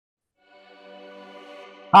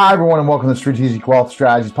Hi, everyone, and welcome to the Strategic Wealth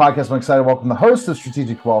Strategies Podcast. I'm excited to welcome the host of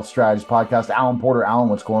Strategic Wealth Strategies Podcast, Alan Porter. Alan,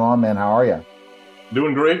 what's going on, man? How are you?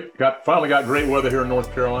 Doing great. Finally got great weather here in North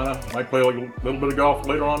Carolina. Might play a little bit of golf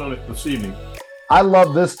later on this evening. I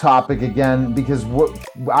love this topic again because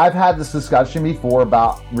I've had this discussion before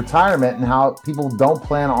about retirement and how people don't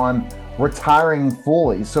plan on retiring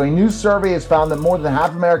fully. So, a new survey has found that more than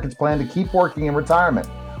half of Americans plan to keep working in retirement.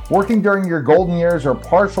 Working during your golden years or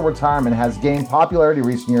partial retirement has gained popularity in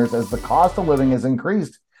recent years as the cost of living has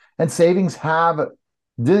increased and savings have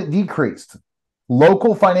decreased.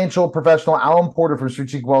 Local financial professional Alan Porter from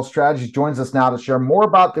Strategic Wealth Strategies joins us now to share more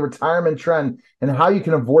about the retirement trend and how you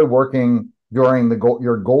can avoid working during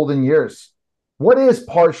your golden years. What is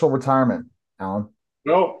partial retirement, Alan?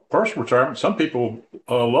 Well, partial retirement. Some people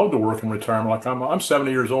love to work in retirement. Like I'm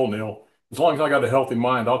 70 years old, Neil. As long as I got a healthy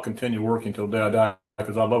mind, I'll continue working till the day I die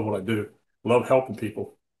because I love what I do. Love helping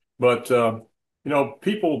people. But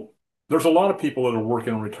people. There's a lot of people that are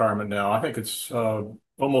working in retirement now. I think it's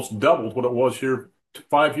almost doubled what it was here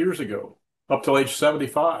 5 years ago, up till age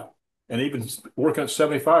 75. And even working at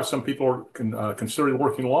 75, some people are considering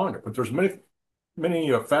working longer. But there's many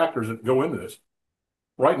factors that go into this.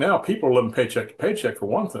 Right now, people are living paycheck to paycheck for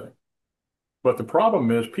one thing. But the problem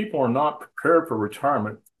is people are not prepared for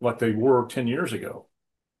retirement like they were 10 years ago.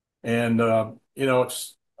 And, the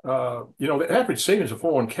average savings of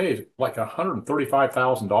 401k is like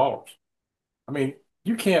 $135,000. I mean,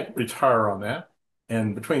 you can't retire on that.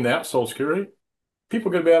 And between that, Social Security,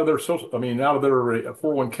 people get out of out of their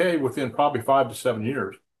 401k within probably 5 to 7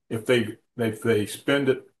 years if they spend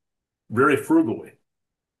it very frugally.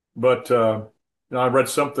 But I read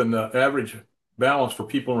something. The average balance for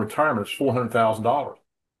people in retirement is $400,000.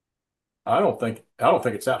 I don't think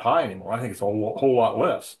it's that high anymore. I think it's a whole lot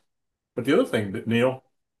less. But the other thing, Neil,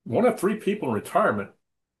 one of three people in retirement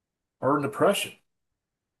are in depression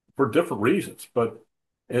for different reasons. But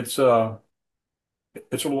it's there's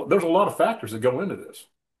a lot of factors that go into this.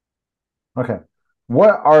 Okay.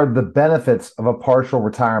 What are the benefits of a partial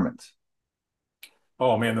retirement?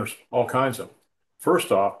 Oh man, there's all kinds of them.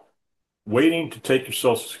 First off, waiting to take your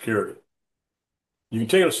Social Security. You can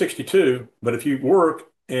take it at 62, but if you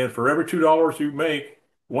work and for every $2 you make,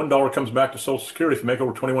 $1 comes back to Social Security if you make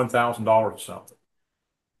over $21,000 or something.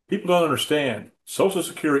 People don't understand. Social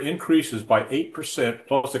Security increases by 8%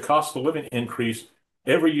 plus the cost of living increase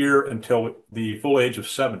every year until the full age of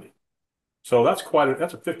 70. So that's a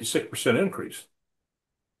 56% increase.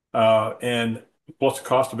 And plus the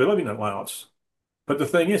cost of living allowance. But the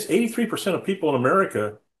thing is, 83% of people in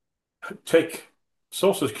America take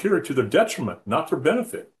Social Security to their detriment, not their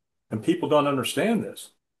benefit. And people don't understand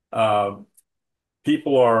this. Uh,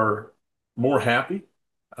 People are more happy.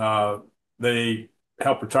 They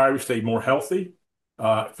help retirees stay more healthy,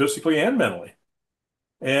 physically and mentally.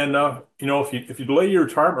 And if you delay your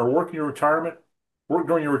retirement or work during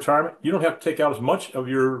your retirement, you don't have to take out as much of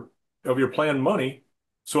your planned money,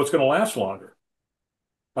 so it's going to last longer.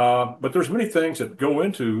 But there's many things that go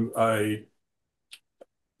into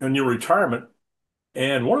in your retirement.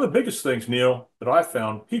 And one of the biggest things, Neil, that I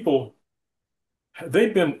found,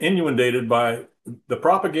 they've been inundated by the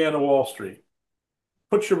propaganda of Wall Street.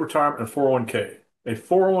 Put your retirement in 401k. A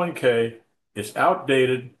 401k is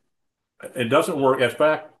outdated. It doesn't work. In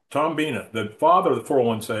fact, Tom Bina, the father of the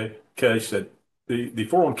 401k, said the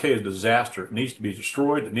 401k is a disaster. It needs to be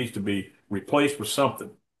destroyed. It needs to be replaced with something.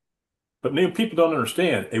 But Neil, people don't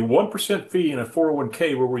understand. A 1% fee in a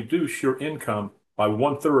 401k will reduce your income by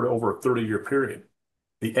 1/3 over a 30-year period.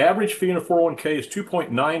 The average fee in a 401k is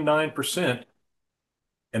 2.99%,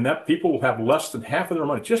 and that people will have less than half of their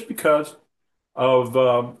money just because of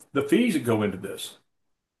the fees that go into this.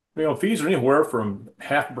 Fees are anywhere from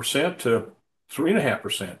 0.5% to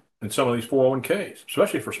 3.5% in some of these 401ks,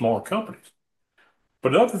 especially for smaller companies.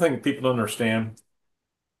 But another thing that people don't understand,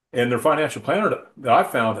 and their financial planner that I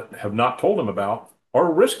found that have not told them about,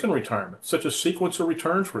 are risk in retirement, such as sequence of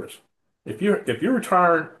returns risk. If you're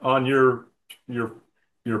retiring on your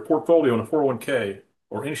portfolio in a 401k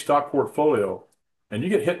or any stock portfolio, and you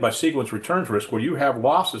get hit by sequence returns risk where you have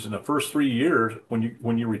losses in the first 3 years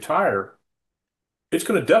when you retire, it's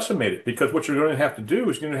going to decimate it because what you're going to have to do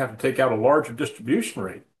is you're going to have to take out a larger distribution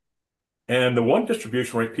rate. And the one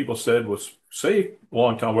distribution rate people said was safe a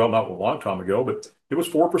long time, well, not a long time ago, but it was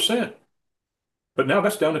 4%. But now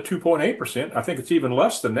that's down to 2.8%. I think it's even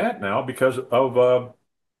less than that now because of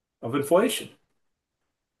inflation.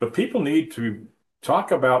 But people need to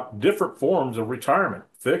talk about different forms of retirement,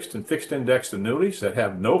 fixed and fixed indexed annuities that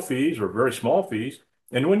have no fees or very small fees.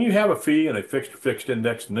 And when you have a fee in a fixed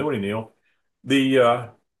indexed annuity, Neil,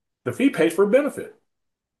 the fee pays for a benefit.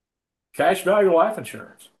 cash value life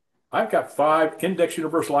insurance. I've got 5 index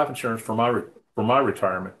universal life insurance for my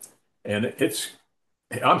retirement, and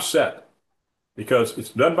I'm set because it's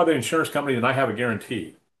done by the insurance company and I have a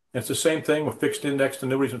guarantee. And it's the same thing with fixed indexed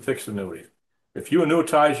annuities and fixed annuities. If you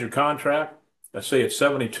annuitize your contract, let's say it's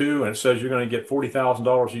 72 and it says you're going to get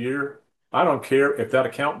 $40,000 a year, I don't care if that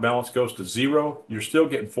account balance goes to zero, you're still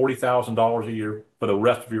getting $40,000 a year for the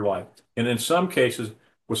rest of your life. And in some cases,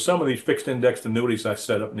 with some of these fixed indexed annuities I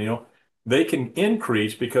set up, Neil, they can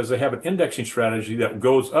increase because they have an indexing strategy that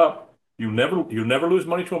goes up. You never lose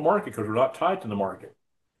money to a market because we're not tied to the market.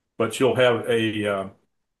 But you'll have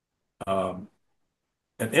an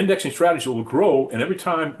indexing strategy will grow, and every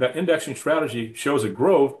time that indexing strategy shows a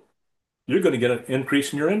growth, you're going to get an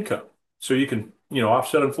increase in your income, so you can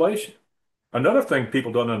offset inflation. Another thing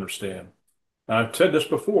people don't understand, and I've said this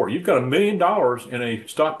before, you've got $1 million in a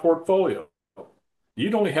stock portfolio.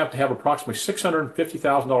 You'd only have to have approximately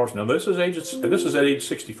 $650,000. Now this is at age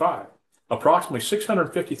 65. Approximately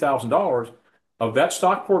 $650,000 of that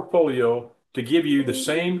stock portfolio to give you the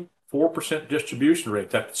same 4% distribution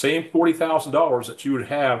rate, that same $40,000 that you would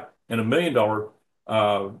have in $1 million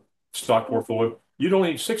stock portfolio. You'd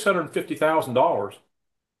only need $650,000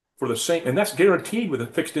 for the same, and that's guaranteed with a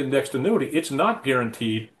fixed indexed annuity. It's not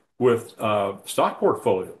guaranteed with stock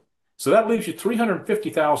portfolio. So that leaves you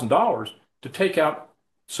 $350,000 to take out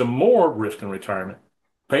some more risk in retirement,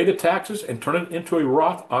 pay the taxes, and turn it into a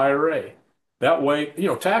Roth IRA. That way,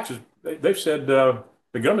 taxes, they've said, the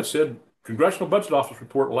government said, Congressional Budget Office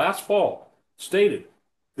report last fall stated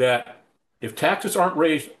that if taxes aren't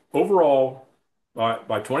raised overall by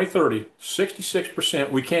 2030,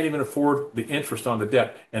 66%, we can't even afford the interest on the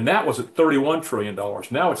debt. And that was at $31 trillion.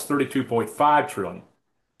 Now it's $32.5 trillion.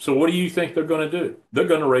 So what do you think they're going to do? They're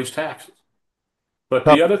going to raise taxes. But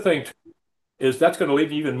the other thing is that's going to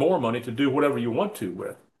leave you even more money to do whatever you want to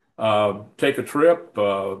with. Take a trip,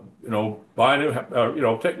 buy a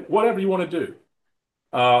new, take whatever you want to do.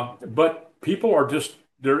 But people are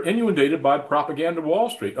they're inundated by propaganda of Wall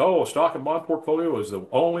Street. Oh, a stock and bond portfolio is the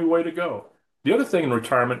only way to go. The other thing in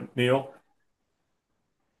retirement, Neil,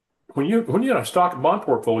 when you have a stock and bond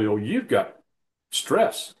portfolio, you've got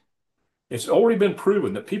stress. It's already been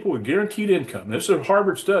proven that people with guaranteed income, this is a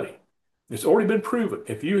Harvard study, it's already been proven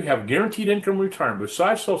if you have guaranteed income retirement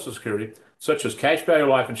besides Social Security, such as cash value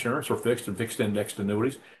life insurance or fixed and fixed indexed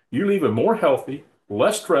annuities, you leave a more healthy,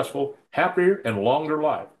 less stressful, happier, and longer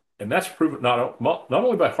life. And that's proven not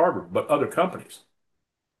only by Harvard, but other companies.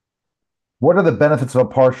 What are the benefits of a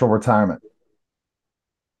partial retirement?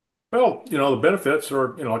 Well, the benefits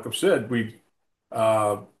are, like I've said, we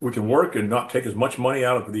can work and not take as much money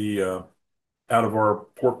out of our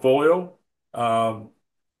portfolio.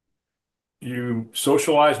 You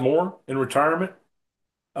socialize more in retirement.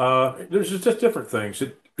 There's just different things.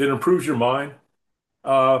 It improves your mind.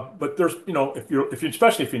 But there's,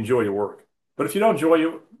 especially if you enjoy your work. But if you don't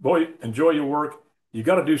enjoy your work, you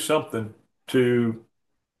got to do something to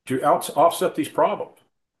offset these problems.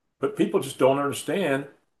 But people just don't understand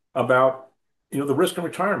about, the risk in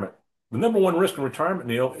retirement. The number one risk in retirement,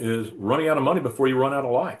 Neil, is running out of money before you run out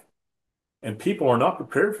of life. And people are not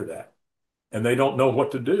prepared for that. And they don't know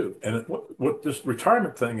what to do. And what this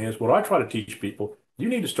retirement thing is, what I try to teach people, you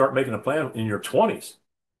need to start making a plan in your 20s.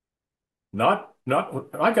 I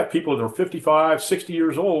got people that are 55, 60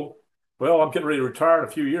 years old. Well, I'm getting ready to retire in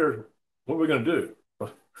a few years. What are we going to do?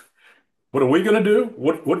 What are we going to do?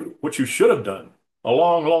 What you should have done a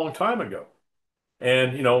long, long time ago.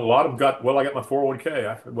 And, a lot of them got, I got my 401k.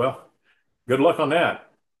 I said, well, good luck on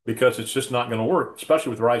that because it's just not going to work,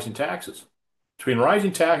 especially with rising taxes. Between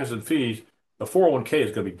rising taxes and fees, the 401k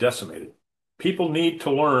is going to be decimated. People need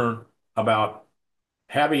to learn about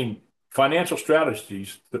having financial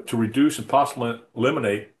strategies to reduce and possibly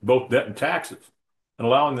eliminate both debt and taxes and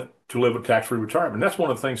allowing them to live a tax-free retirement. And that's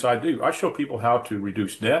one of the things I do. I show people how to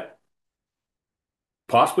reduce debt,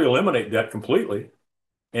 possibly eliminate debt completely,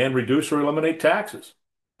 and reduce or eliminate taxes.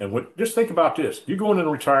 And just think about this. You go into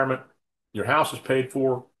retirement, your house is paid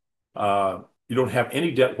for, you don't have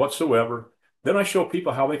any debt whatsoever. Then I show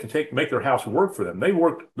people how they can make their house work for them. They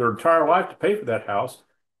worked their entire life to pay for that house,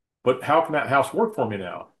 but how can that house work for me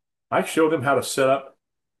now? I show them how to set up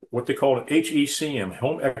what they call an HECM,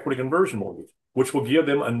 home equity conversion mortgage, which will give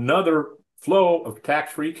them another flow of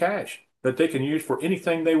tax-free cash that they can use for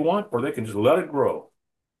anything they want, or they can just let it grow.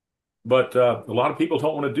 But a lot of people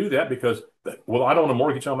don't want to do that because, I don't want a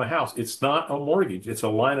mortgage on my house. It's not a mortgage. It's a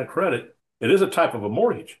line of credit. It is a type of a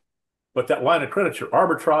mortgage. But that line of credit, you're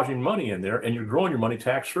arbitraging money in there and you're growing your money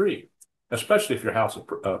tax-free, especially if your house is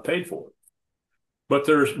paid for. But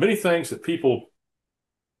there's many things that people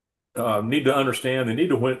need to understand. They need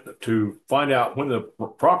to find out when the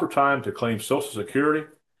proper time to claim Social Security.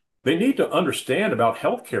 They need to understand about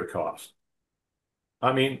healthcare costs.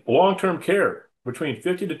 I mean, long-term care between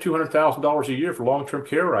 $50 to $200,000 a year for long-term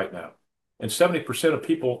care right now, and 70% of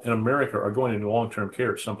people in America are going into long-term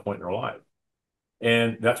care at some point in their life.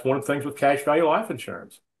 And that's one of the things with cash value life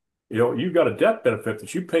insurance. You've got a death benefit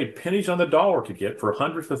that you paid pennies on the dollar to get for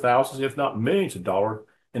hundreds of thousands, if not millions of dollars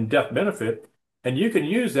in death benefit. And you can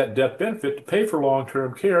use that death benefit to pay for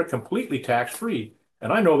long-term care completely tax-free.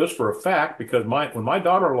 And I know this for a fact because when my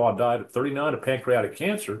daughter-in-law died at 39 of pancreatic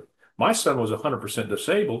cancer, my son was 100%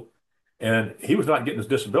 disabled, and he was not getting his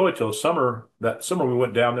disability till summer. That summer we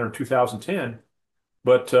went down there in 2010.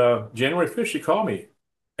 But January 5th, she called me.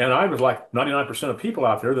 And I was like 99% of people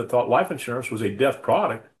out there that thought life insurance was a death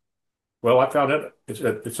product. Well, I found out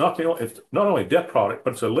it's not only a death product,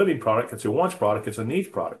 but it's a living product. It's a wants product. It's a needs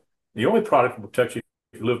product. The only product that protects you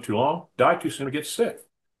if you live too long, die too soon, or get sick.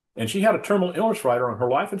 And she had a terminal illness rider on her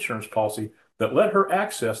life insurance policy that let her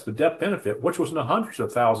access the death benefit, which was in the hundreds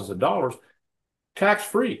of thousands of dollars,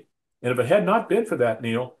 tax-free. And if it had not been for that,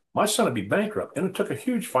 Neil, my son would be bankrupt, and it took a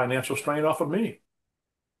huge financial strain off of me.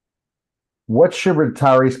 What should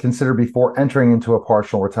retirees consider before entering into a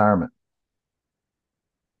partial retirement?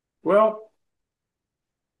 Well,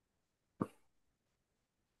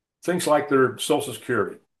 things like their Social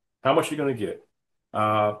Security. How much are you going to get?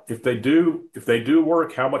 If they do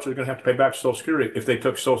work, how much are they going to have to pay back to Social Security if they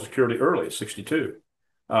took Social Security early at 62?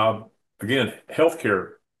 Again,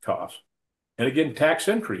 healthcare costs, and again, tax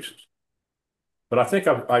increases. But I think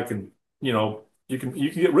I can, you can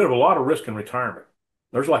get rid of a lot of risk in retirement.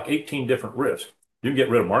 There's like 18 different risks. You can get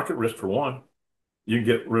rid of market risk for one. You can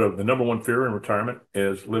get rid of the number one fear in retirement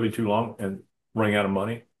is living too long and running out of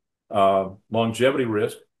money. Longevity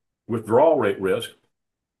risk, withdrawal rate risk.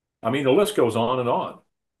 I mean, the list goes on and on.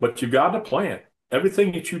 But you've got to plan.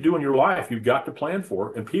 Everything that you do in your life, you've got to plan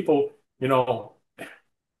for. And people,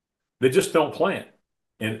 they just don't plan.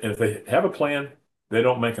 And if they have a plan, they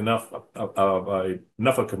don't make enough of a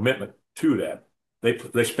commitment to that.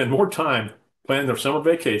 They spend more time planning their summer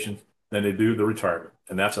vacations than they do the retirement.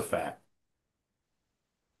 And that's a fact.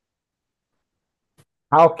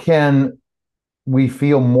 How can we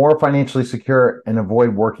feel more financially secure and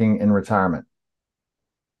avoid working in retirement?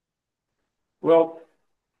 Well,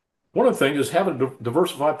 one of the things is having a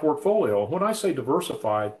diversified portfolio. When I say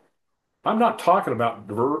diversified, I'm not talking about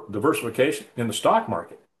diversification in the stock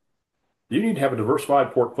market. You need to have a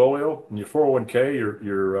diversified portfolio in your 401k,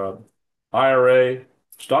 your IRA.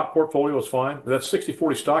 Stock portfolio is fine. That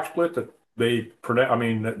 60-40 stock split that they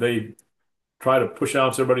try to push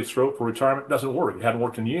down everybody's throat for retirement doesn't work. It hadn't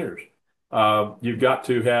worked in years. You've got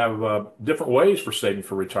to have different ways for saving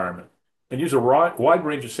for retirement and use a wide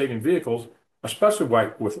range of saving vehicles, especially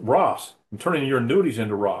with Roths, and turning your annuities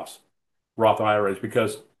into Roth IRAs,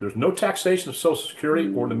 because there's no taxation of Social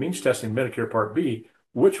Security or the means testing Medicare Part B,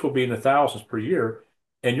 which will be in the thousands per year.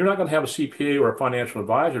 And you're not going to have a CPA or a financial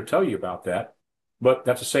advisor tell you about that. But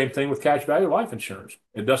that's the same thing with cash value life insurance.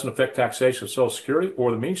 It doesn't affect taxation of Social Security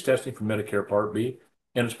or the means testing for Medicare Part B,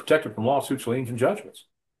 and it's protected from lawsuits, liens, and judgments.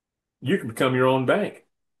 You can become your own bank,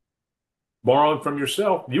 borrowing from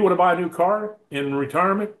yourself. You want to buy a new car in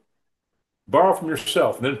retirement? Borrow from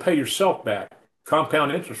yourself and then pay yourself back.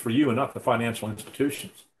 Compound interest for you and not the financial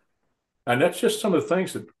institutions. And that's just some of the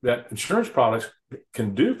things that insurance products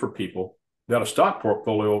can do for people that a stock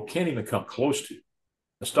portfolio can't even come close to.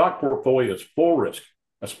 The stock portfolio is full risk,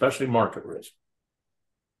 especially market risk.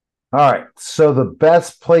 All right. So the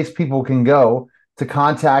best place people can go to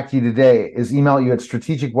contact you today is email you at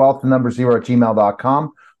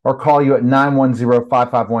strategicwealth0@gmail.com or call you at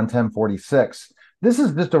 910-551-1046. This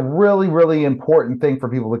is just a really, really important thing for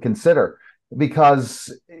people to consider,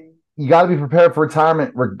 because you got to be prepared for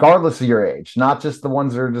retirement regardless of your age, not just the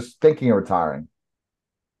ones that are just thinking of retiring.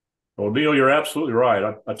 Well, Neil, you're absolutely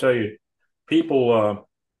right. I tell you, people,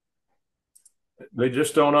 they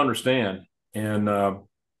just don't understand. And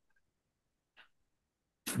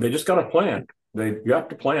they just got to plan. They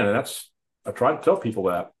got to plan. And I try to tell people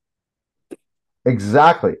that.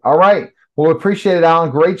 Exactly. All right. Well, appreciate it, Alan.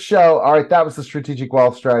 Great show. All right. That was the Strategic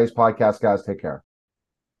Wealth Strategies podcast, guys. Take care.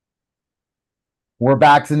 We're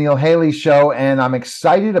back to the Neil Haley Show, and I'm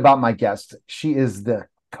excited about my guest. She is the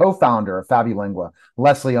co-founder of Fabulingua,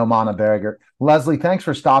 Leslie Omana Berger. Leslie, thanks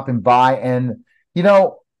for stopping by. And,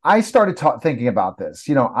 I started thinking about this.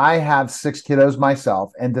 I have 6 kiddos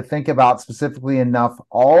myself, and to think about specifically enough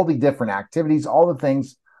all the different activities, all the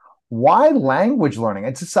things. Why language learning?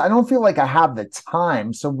 I don't feel like I have the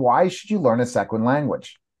time. So why should you learn a second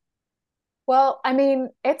language? Well, I mean,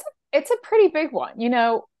 it's a it's a pretty big one. You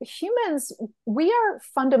know, humans, we are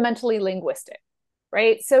fundamentally linguistic,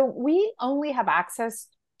 right? So we only have access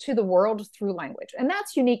to the world through language, and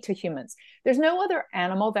that's unique to humans. There's no other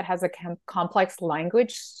animal that has a complex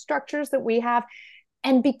language structures that we have.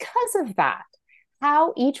 And because of that,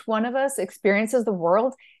 how each one of us experiences the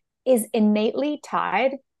world is innately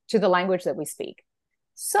tied to the language that we speak.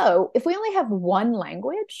 So if we only have one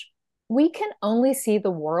language, we can only see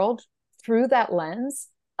the world through that lens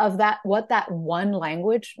of that what that one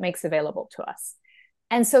language makes available to us.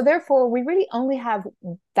 And so therefore we really only have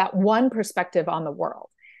that one perspective on the world.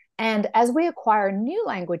 And as we acquire new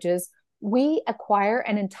languages, we acquire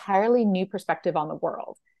an entirely new perspective on the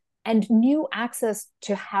world and new access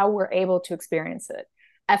to how we're able to experience it.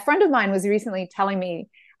 A friend of mine was recently telling me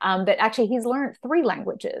that actually he's learned 3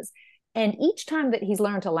 languages. And each time that he's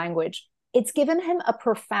learned a language, it's given him a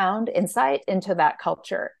profound insight into that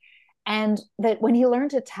culture. And that when he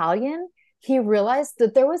learned Italian, he realized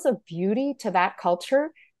that there was a beauty to that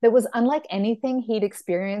culture that was unlike anything he'd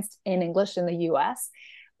experienced in English in the US.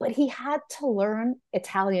 But he had to learn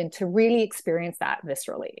Italian to really experience that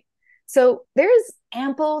viscerally. So there's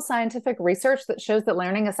ample scientific research that shows that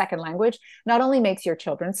learning a second language not only makes your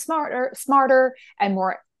children smarter and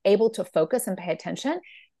more able to focus and pay attention,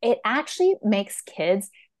 it actually makes kids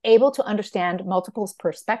able to understand multiple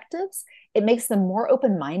perspectives. It makes them more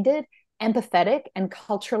open-minded, empathetic, and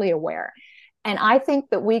culturally aware. And I think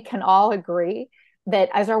that we can all agree that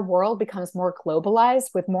as our world becomes more globalized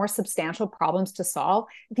with more substantial problems to solve,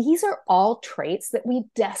 these are all traits that we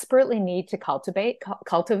desperately need to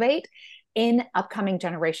cultivate in upcoming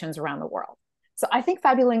generations around the world. So I think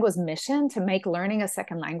Fabulingua's mission to make learning a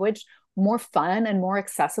second language more fun and more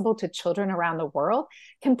accessible to children around the world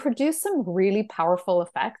can produce some really powerful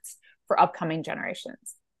effects for upcoming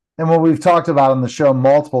generations. And what we've talked about on the show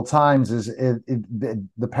multiple times is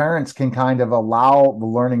the parents can kind of allow the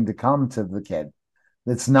learning to come to the kid.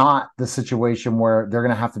 It's not the situation where they're going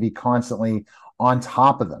to have to be constantly on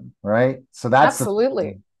top of them, right? So that's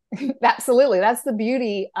absolutely. Absolutely. That's the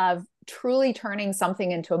beauty of truly turning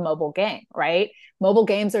something into a mobile game, right? Mobile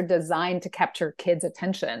games are designed to capture kids'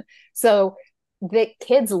 attention. So the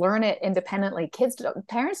kids learn it independently.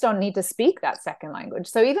 Parents don't need to speak that second language.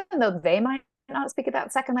 So even though they might not speak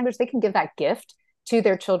that second language, they can give that gift to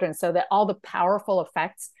their children so that all the powerful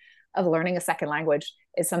effects of learning a second language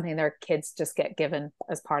is something their kids just get given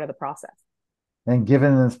as part of the process. And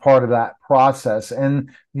given as part of that process. And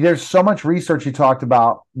there's so much research you talked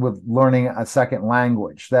about with learning a second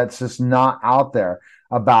language that's just not out there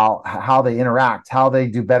about how they interact, how they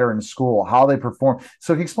do better in school, how they perform.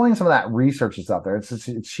 So explain some of that research that's out there.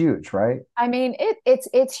 It's huge, right? I mean,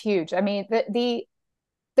 it's huge. I mean,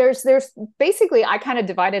 there's basically, I kind of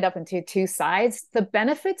divided up into 2 sides. The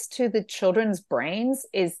benefits to the children's brains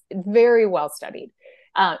is very well studied.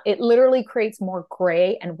 It literally creates more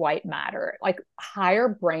gray and white matter, like higher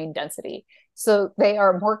brain density. So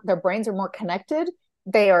their brains are more connected.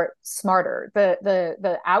 They are smarter.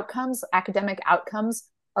 The outcomes, academic outcomes,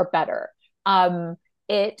 are better.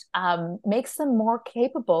 It makes them more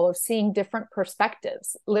capable of seeing different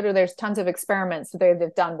perspectives. Literally, there's tons of experiments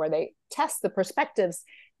they've done where they test the perspectives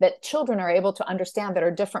that children are able to understand that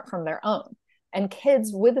are different from their own. And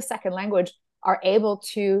kids with a second language are able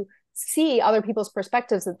to see other people's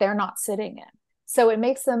perspectives that they're not sitting in. So it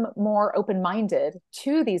makes them more open-minded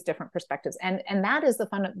to these different perspectives. And that is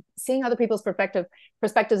seeing other people's perspectives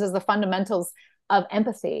is the fundamentals of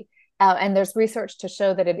empathy. And there's research to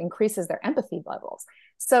show that it increases their empathy levels.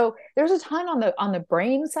 So there's a ton on the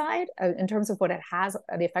brain side in terms of what it has,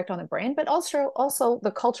 the effect on the brain, but also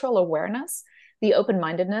the cultural awareness, the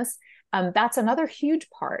open-mindedness. That's another huge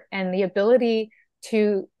part, and the ability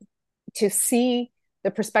to see the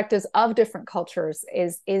perspectives of different cultures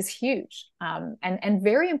is huge, and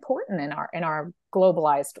very important in our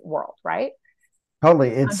globalized world, right? Totally.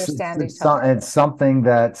 It's something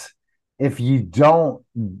that if you don't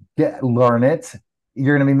learn it,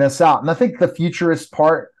 you're going to be missed out. And I think the futurist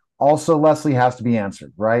part also, Leslie, has to be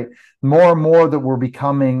answered, right? More and more that we're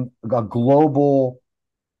becoming a global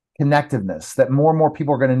connectiveness, that more and more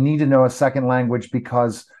people are going to need to know a second language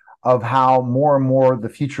because of how more and more the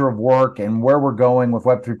future of work and where we're going with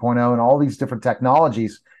Web 3.0 and all these different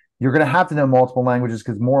technologies, you're going to have to know multiple languages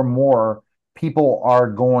because more and more people are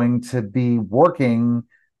going to be working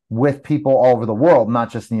with people all over the world,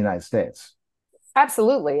 not just in the United States.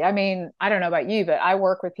 Absolutely. I mean, I don't know about you, but I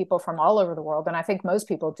work with people from all over the world, and I think most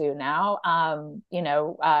people do now.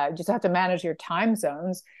 You just have to manage your time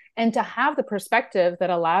zones and to have the perspective that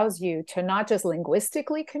allows you to not just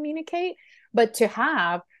linguistically communicate, but to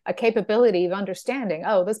have a capability of understanding,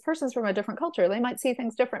 oh, this person's from a different culture. They might see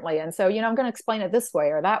things differently. And so, I'm going to explain it this way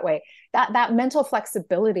or that way. That mental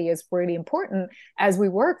flexibility is really important as we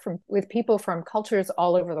work with people from cultures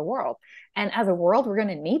all over the world. And as a world, we're going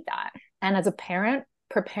to need that. And as a parent,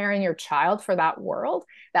 preparing your child for that world,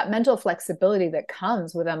 that mental flexibility that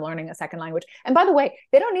comes with them learning a second language. And by the way,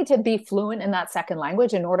 they don't need to be fluent in that second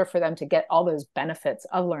language in order for them to get all those benefits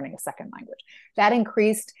of learning a second language. That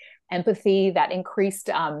increased empathy, that increased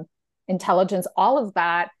intelligence, all of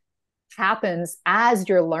that happens as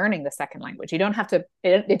you're learning the second language. You don't have to,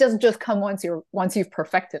 it doesn't just come once you've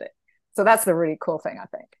perfected it. So that's the really cool thing, I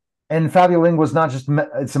think. And Fabulingua is not just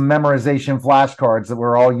it's a memorization flashcards that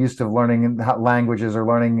we're all used to learning in languages or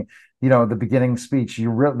learning, the beginning speech. They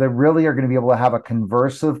really are going to be able to have a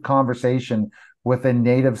conversive conversation with a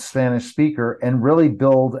native Spanish speaker and really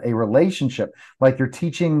build a relationship. Like you're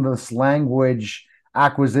teaching this language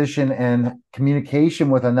acquisition and communication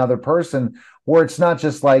with another person, where it's not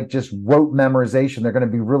just rote memorization. They're going to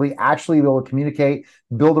be really actually able to communicate,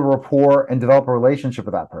 build a rapport, and develop a relationship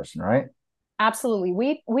with that person, right? Absolutely.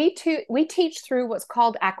 We teach through what's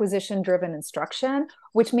called acquisition-driven instruction,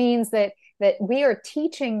 which means that we are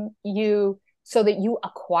teaching you so that you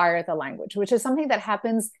acquire the language, which is something that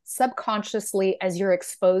happens subconsciously as you're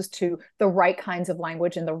exposed to the right kinds of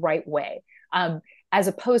language in the right way, as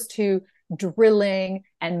opposed to drilling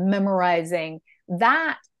and memorizing.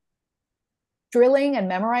 That drilling and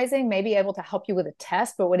memorizing may be able to help you with a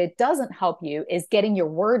test, but what it doesn't help you is getting your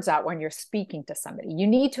words out when you're speaking to somebody. You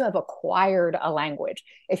need to have acquired a language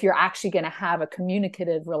if you're actually going to have a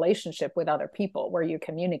communicative relationship with other people where you're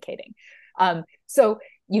communicating. So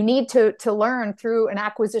you need to learn through an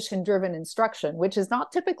acquisition-driven instruction, which is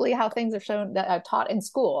not typically how things are taught in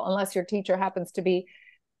school, unless your teacher happens to be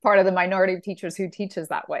part of the minority of teachers who teaches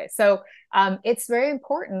that way. So it's very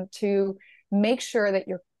important to make sure that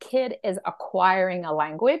your kid is acquiring a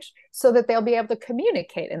language so that they'll be able to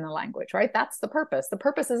communicate in the language, right? That's the purpose. The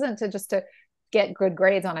purpose isn't to get good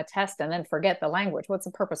grades on a test and then forget the language. What's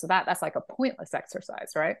the purpose of that? That's like a pointless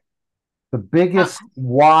exercise, right? The biggest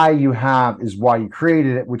why you have is why you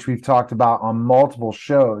created it, which we've talked about on multiple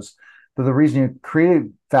shows. But the reason you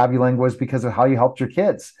created Fabulingua is because of how you helped your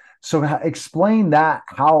kids. So explain that,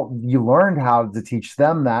 how you learned how to teach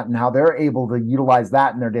them that and how they're able to utilize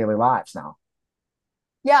that in their daily lives now.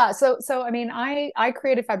 Yeah, so I mean, I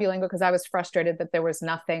created Fabulingua because I was frustrated that there was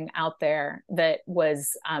nothing out there that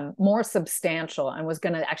was more substantial and was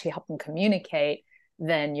going to actually help them communicate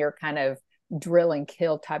than your kind of drill and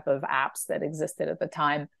kill type of apps that existed at the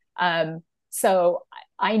time. So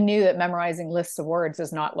I knew that memorizing lists of words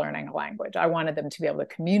is not learning a language. I wanted them to be able to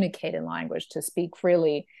communicate in language, to speak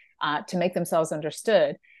freely, to make themselves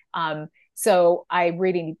understood. So I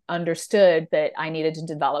really understood that I needed to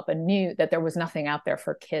develop that there was nothing out there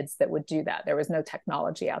for kids that would do that. There was no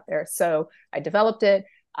technology out there. So I developed it,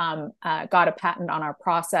 got a patent on our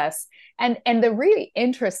process. And the really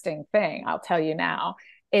interesting thing, I'll tell you now,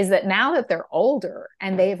 is that now that they're older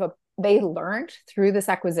and they learned through this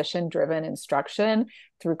acquisition-driven instruction,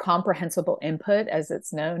 through comprehensible input, as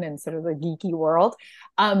it's known in sort of the geeky world,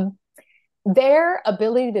 their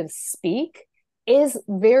ability to speak is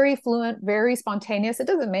very fluent, very spontaneous. It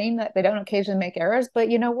doesn't mean that they don't occasionally make errors, but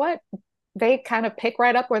you know what? They kind of pick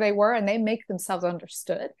right up where they were and they make themselves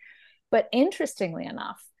understood. But interestingly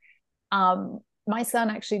enough, my son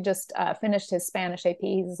actually just finished his Spanish AP.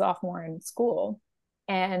 He's a sophomore in school,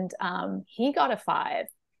 and he got a 5.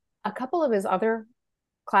 A couple of his other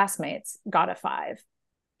classmates got a 5.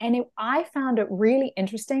 And I found it really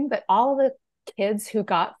interesting that all of the kids who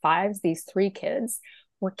got 5s, these 3 kids,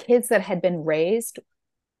 were kids that had been raised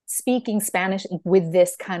speaking Spanish with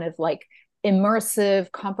this kind of like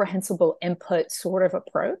immersive, comprehensible input sort of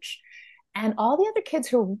approach. And all the other kids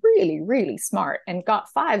who were really, really smart and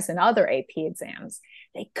got 5s in other AP exams,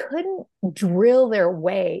 they couldn't drill their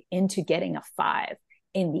way into getting a 5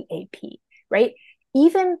 in the AP, right?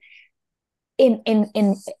 Even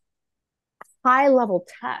in high level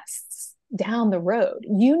tests down the road,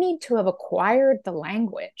 you need to have acquired the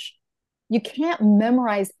language. You can't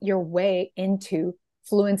memorize your way into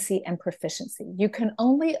fluency and proficiency. You can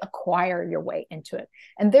only acquire your way into it.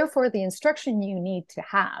 And therefore, the instruction you need to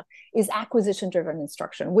have is acquisition-driven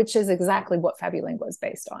instruction, which is exactly what Fabulingua is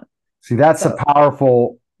based on. See, that's a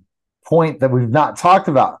powerful point that we've not talked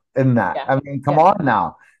about in that. Yeah. I mean, come on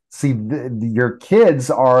now. See, your kids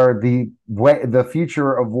are the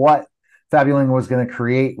future of what Fabulingo was going to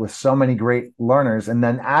create with so many great learners, and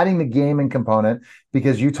then adding the gaming component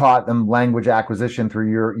because you taught them language acquisition through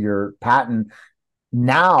your patent.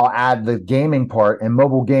 Now add the gaming part and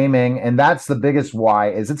mobile gaming, and that's the biggest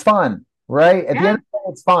why is it's fun, right? At the end of the day,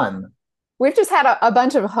 it's fun. We've just had a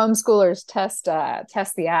bunch of homeschoolers test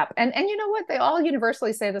the app, and you know what? They all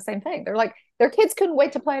universally say the same thing. They're like, their kids couldn't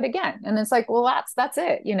wait to play it again, and it's like, well, that's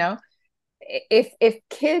it. You know, if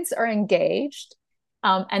kids are engaged,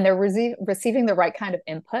 and they're receiving the right kind of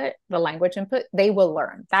input, the language input, they will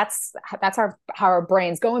learn. That's how our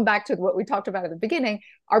brains. Going back to what we talked about at the beginning,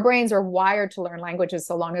 our brains are wired to learn languages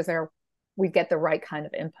so long as we get the right kind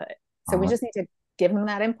of input. So we just need to give them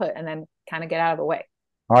that input and then kind of get out of the way.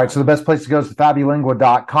 All right. So the best place to go is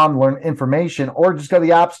fabulingo.com to learn information, or just go to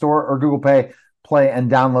the App Store or Google Play and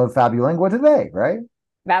download Fabulingo today, right?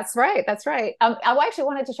 That's right. That's right. I actually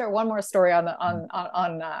wanted to share one more story on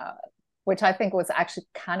which I think was actually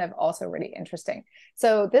kind of also really interesting.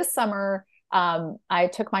 So this summer, I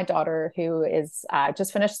took my daughter, who is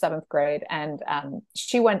just finished 7th grade, and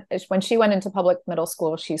when she went into public middle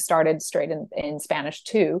school, she started straight in Spanish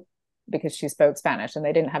too, because she spoke Spanish and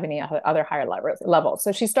they didn't have any other higher level.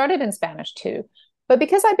 So she started in Spanish too. But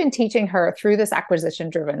because I've been teaching her through this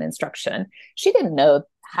acquisition-driven instruction, she didn't know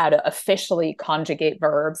how to officially conjugate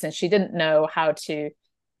verbs, and she didn't know how to,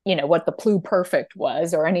 what the pluperfect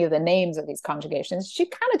was or any of the names of these conjugations. She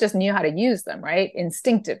kind of just knew how to use them, right?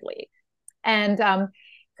 Instinctively. And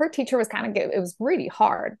her teacher was it was really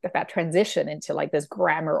hard with that transition into like this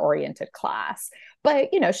grammar oriented class. But,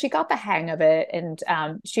 she got the hang of it, and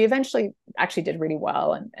she eventually actually did really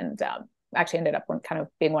well and actually ended up kind of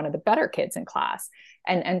being one of the better kids in class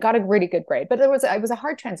and got a really good grade. But it was a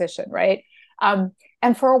hard transition, right?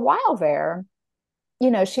 And for a while there,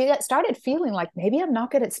 she started feeling like maybe I'm not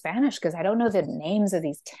good at Spanish because I don't know the names of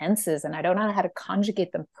these tenses and I don't know how to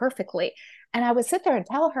conjugate them perfectly. And I would sit there and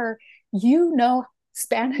tell her,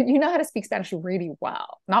 Spanish, you know how to speak Spanish really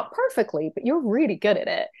well, not perfectly, but you're really good at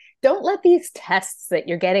it. Don't let these tests that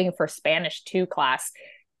you're getting for Spanish 2 class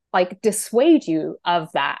like dissuade you of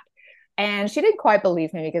that. And she didn't quite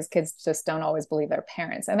believe me because kids just don't always believe their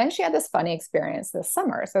parents. And then she had this funny experience this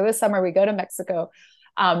summer. So this summer we go to Mexico,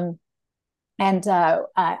 and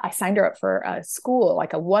I signed her up for a school,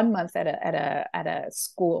 like a 1 month at a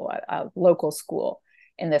school, a local school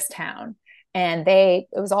in this town. And it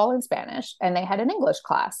was all in Spanish, and they had an English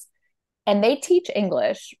class, and they teach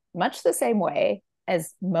English much the same way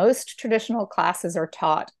as most traditional classes are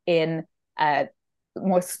taught in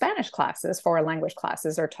most Spanish classes, foreign language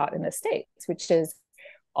classes are taught in the States, which is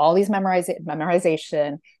all these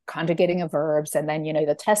memorization, conjugating of verbs. And then,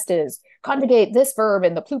 the test is conjugate this verb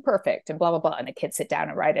in the pluperfect and blah, blah, blah. And the kids sit down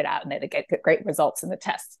and write it out, and they get great results in the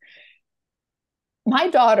tests. My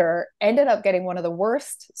daughter ended up getting one of the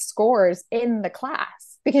worst scores in the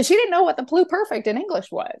class because she didn't know what the pluperfect in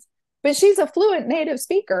English was, but she's a fluent native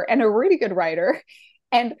speaker and a really good writer.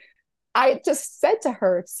 And I just said to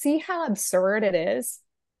her, see how absurd it is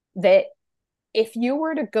that if you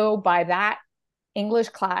were to go by that English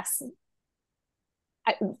class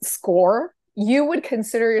score, you would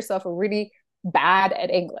consider yourself really bad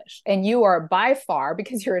at English. And you are by far,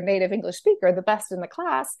 because you're a native English speaker, the best in the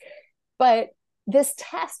class. But this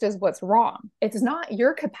test is what's wrong. It's not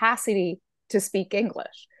your capacity to speak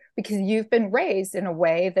English, because you've been raised in a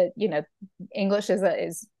way that, English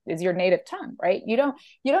is your native tongue, right? You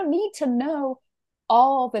don't need to know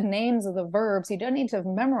all the names of the verbs. You don't need to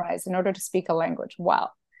memorize in order to speak a language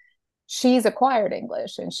well. She's acquired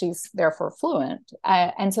English and she's therefore fluent.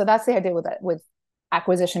 And so that's the idea with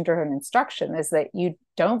acquisition-driven instruction, is that you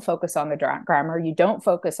don't focus on the grammar, you don't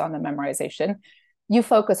focus on the memorization, you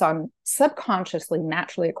focus on subconsciously,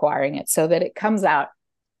 naturally acquiring it so that it comes out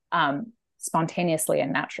spontaneously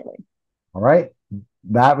and naturally. All right.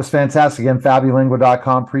 That was fantastic. Again,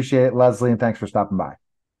 fabulingo.com. Appreciate it, Leslie, and thanks for stopping by.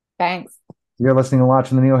 Thanks. You're listening and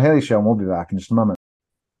watching The Neil Haley Show, and we'll be back in just a moment.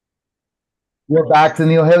 We're back to The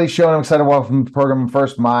Neil Haley Show, and I'm excited to welcome to the program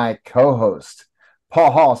first my co-host,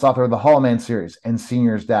 Paul Hollis, author of the Hollow Man series and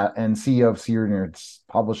and CEO of Seniors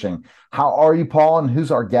Publishing. How are you, Paul, and who's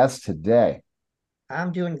our guest today?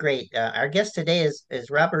 I'm doing great. Our guest today is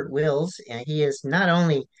Robert Wills, and he is not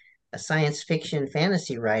only a science fiction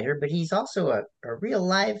fantasy writer, but he's also a real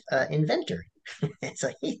live inventor.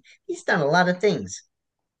 So he's done a lot of things.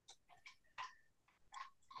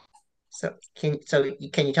 So can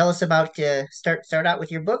you tell us about start out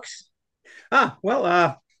with your books? I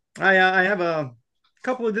have a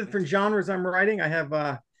couple of different genres I'm writing. I have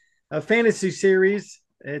a fantasy series.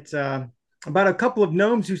 It's about a couple of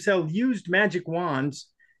gnomes who sell used magic wands.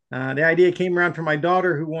 The idea came around from my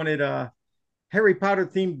daughter, who wanted Harry Potter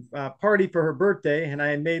themed party for her birthday, and I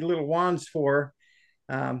had made little wands for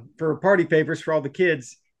party favors for all the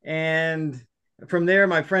kids. And from there,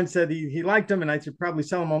 my friend said he liked them, and I should probably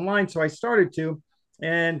sell them online. So I started to,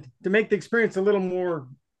 and to make the experience a little more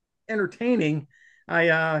entertaining,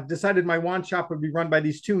 I decided my wand shop would be run by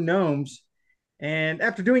these two gnomes. And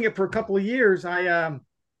after doing it for a couple of years, I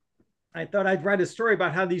thought I'd write a story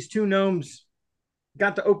about how these two gnomes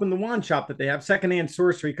got to open the wand shop that they have, secondhand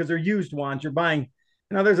sorcery, because they're used wands. You're buying,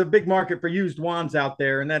 there's a big market for used wands out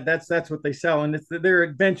there, and that's what they sell. And it's their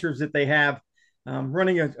adventures that they have,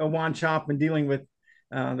 running a wand shop and dealing with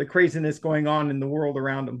the craziness going on in the world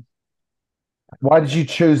around them. Why did you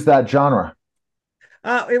choose that genre?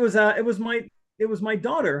 It was my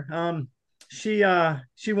daughter.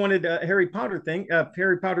 She wanted a Harry Potter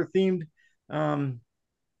themed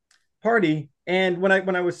party, and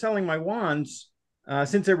when I was selling my wands,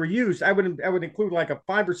 since they were used, I would include like a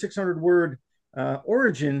 500 or 600 word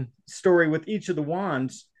origin story with each of the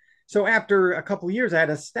wands. So after a couple of years, I had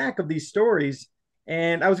a stack of these stories,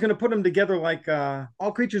 and I was going to put them together like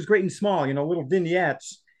All Creatures Great and Small, little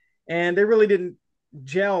vignettes, and they really didn't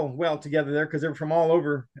gel well together there because they were from all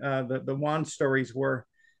over. The wand stories were,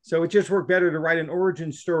 so it just worked better to write an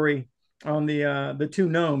origin story on the two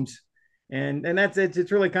gnomes, and that's it.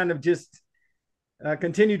 It's really kind of just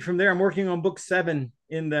continued from there. I'm working on book 7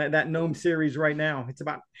 in that gnome series right now. It's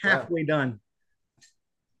about halfway done.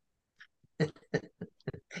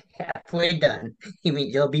 Halfway done. You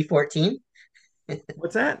mean there'll be 14?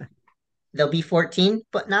 What's that? There'll be 14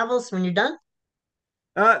 book novels when you're done?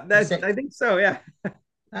 I think so, yeah.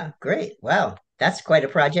 Ah, great. Wow. That's quite a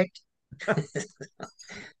project.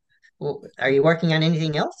 Well, are you working on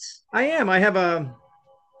anything else? I am. I had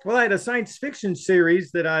a science fiction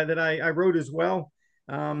series that I wrote as well.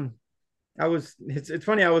 It's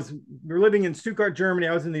funny. We were living in Stuttgart, Germany.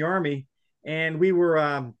 I was in the army, and we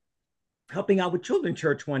were helping out with children's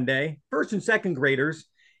church one day, first and second graders.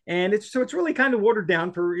 And it's really kind of watered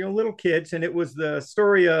down for little kids. And it was the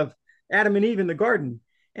story of Adam and Eve in the garden.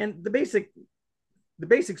 And the basic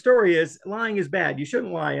story is lying is bad. You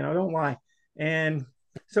shouldn't lie, don't lie. And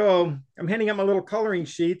so I'm handing out my little coloring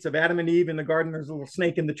sheets of Adam and Eve in the garden. There's a little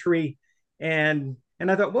snake in the tree. And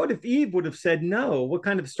I thought, what if Eve would have said no? What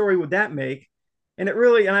kind of story would that make? And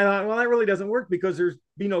I thought, well, that really doesn't work because there's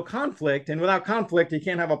be no conflict. And without conflict, you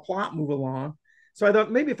can't have a plot move along. So I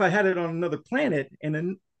thought maybe if I had it on another planet and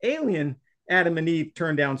an alien Adam and Eve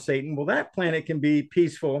turned down Satan, well, that planet can be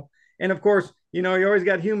peaceful. And of course, you always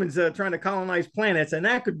got humans trying to colonize planets, and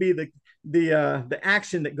that could be the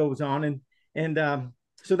action that goes on. And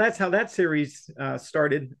so that's how that series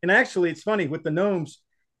started. And actually, it's funny with the gnomes,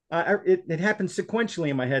 it happens sequentially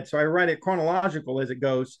in my head. So I write it chronological as it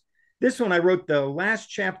goes. This one, I wrote the last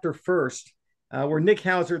chapter first, where Nick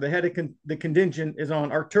Hauser, the head of the contingent, is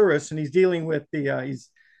on Arcturus, and he's dealing with he's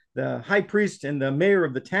the high priest and the mayor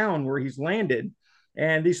of the town where he's landed.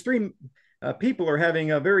 And these three people are having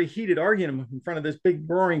a very heated argument in front of this big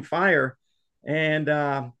roaring fire. And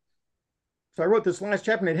so I wrote this last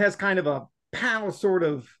chapter, and it has kind of a pow sort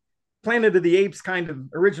of Planet of the Apes kind of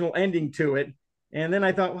original ending to it. And then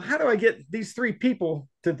I thought, well, how do I get these three people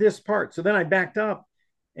to this part? So then I backed up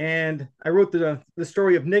and I wrote the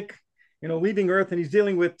story of Nick, leaving Earth, and he's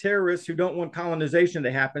dealing with terrorists who don't want colonization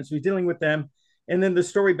to happen. So he's dealing with them. And then the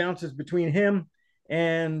story bounces between him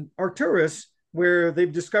and Arcturus, where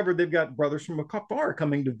they've discovered they've got brothers from afar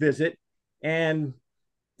coming to visit. And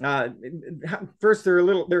first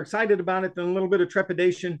they're excited about it, then a little bit of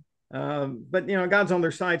trepidation. But God's on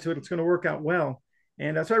their side, so it's going to work out well.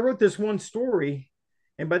 And so I wrote this one story,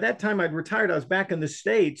 and by that time I'd retired. I was back in the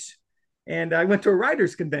States, and I went to a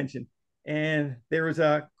writers' convention, and there was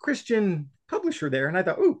a Christian publisher there, and I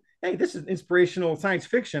thought, "Ooh, hey, this is inspirational science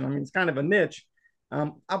fiction. I mean, it's kind of a niche.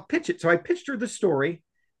 I'll pitch it." So I pitched her the story,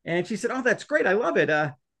 and she said, "Oh, that's great. I love it.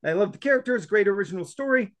 I love the characters. Great original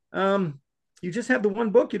story. You just have the one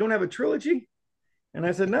book. You don't have a trilogy?" And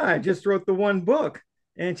I said, "No, I just wrote the one book."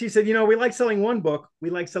 And she said, "We like selling one book. We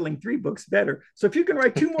like selling 3 books better. So if you can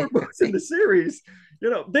write 2 more books in the series,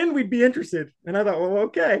 then we'd be interested." And I thought, well,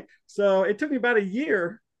 okay. So it took me about a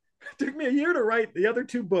year. It took me a year to write the other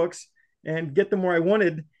 2 books and get them where I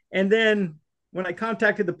wanted. And then when I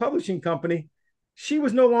contacted the publishing company, she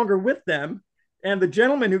was no longer with them. And the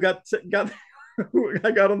gentleman who who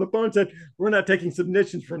I got on the phone said, "We're not taking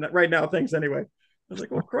submissions from that right now. Thanks anyway." I was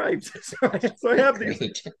like, well, cripes. So I have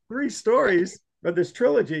these 3 stories of this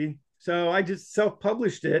trilogy. So I just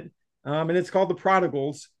self-published it. And it's called The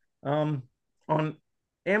Prodigals on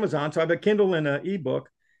Amazon. So I have a Kindle and an ebook.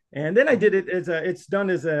 And then I did it it's done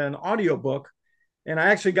as an audiobook. and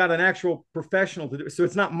I actually got an actual professional to do it. So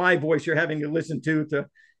it's not my voice you're having to listen to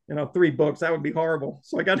 3 books. That would be horrible.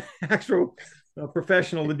 So I got an actual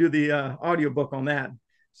professional to do the audiobook on that.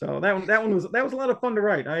 So that was a lot of fun to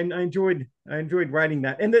write. I enjoyed writing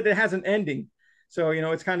that, and that it has an ending. So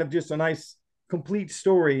it's kind of just a nice complete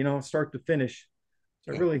story, start to finish.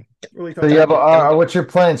 So really thought. So you have what's your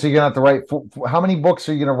plan? So you're gonna have to write. How many books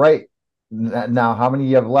are you gonna write now? How many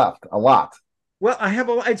you have left? A lot. Well,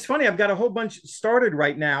 it's funny. I've got a whole bunch started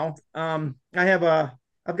right now. I've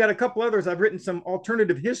got a couple others. I've written some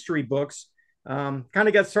alternative history books. Kind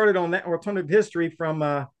of got started on that alternative history from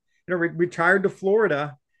retired to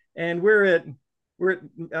Florida, and we're at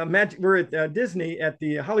Disney at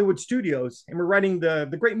the Hollywood Studios, and we're writing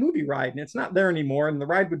the Great Movie Ride, and it's not there anymore. And the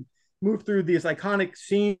ride would move through these iconic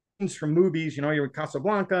scenes from movies. You're in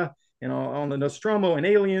Casablanca, on the Nostromo and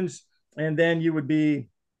Aliens, and then you would be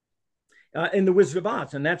in the Wizard of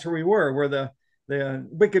Oz, and that's where we were, where the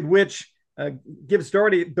Wicked Witch gives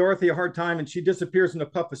Dorothy a hard time, and she disappears in a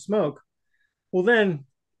puff of smoke. Well, then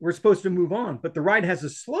we're supposed to move on, but the ride has a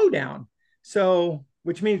slowdown,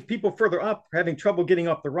 which means people further up are having trouble getting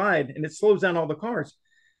off the ride, and it slows down all the cars.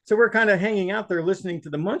 So we're kind of hanging out there listening to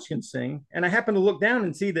the Munchkins sing, and I happen to look down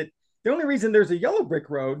and see that the only reason there's a yellow brick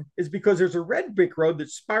road is because there's a red brick road that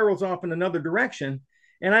spirals off in another direction.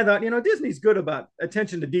 And I thought, Disney's good about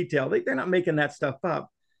attention to detail. They're not making that stuff up.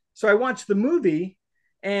 So I watched the movie,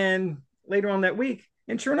 and later on that week,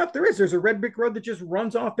 and sure enough, there's a red brick road that just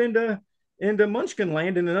runs off into Munchkin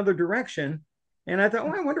Land in another direction. And I thought,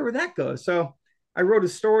 I wonder where that goes. So I wrote a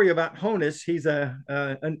story about Honus. He's a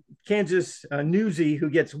Kansas newsie who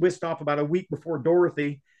gets whisked off about a week before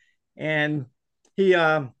Dorothy. And he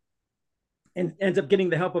ends up getting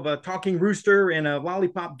the help of a talking rooster and a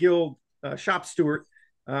Lollipop Guild shop steward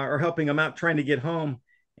are helping him out trying to get home.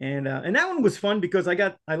 And that one was fun because I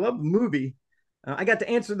love the movie. I got to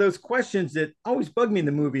answer those questions that always bug me in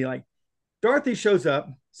the movie. Like, Dorothy shows up,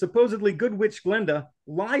 supposedly good witch Glinda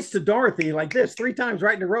lies to Dorothy like this 3 times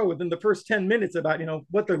right in a row within the first 10 minutes about,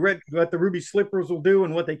 what the ruby slippers will do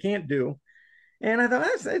and what they can't do. And I thought,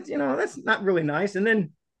 that's not really nice. And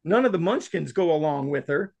then none of the Munchkins go along with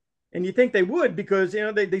her. And you think they would because,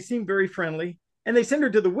 they seem very friendly. And they send her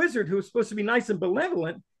to the wizard, who is supposed to be nice and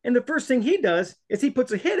benevolent. And the first thing he does is he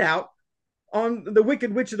puts a hit out on the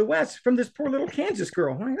Wicked Witch of the West from this poor little Kansas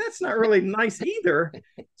girl. That's not really nice either.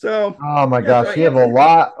 So, oh my gosh, you have a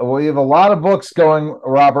lot. Well, you have a lot of books going,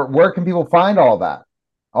 Robert. Where can people find all that?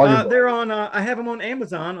 They're on. I have them on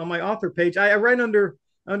Amazon on my author page. I write under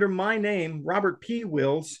my name, Robert P.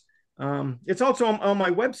 Wills. It's also on my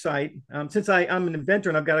website. Since I'm an inventor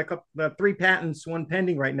and I've got 3 patents, 1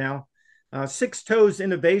 pending right now. Six Toes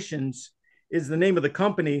Innovations is the name of the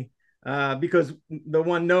company. Because the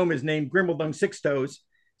one gnome is named Grimeldung Six Toes.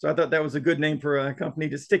 So I thought that was a good name for a company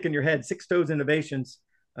to stick in your head,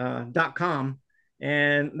 sixtoesinnovations.com.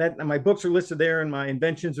 And my books are listed there and my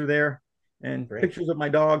inventions are there, and Great. Pictures of my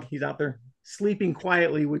dog. He's out there sleeping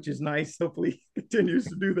quietly, which is nice. Hopefully he continues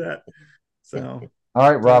to do that. So.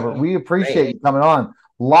 All right, Robert, we appreciate you coming on.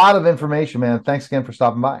 A lot of information, man. Thanks again for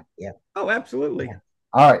stopping by. Yeah. Oh, absolutely. Yeah.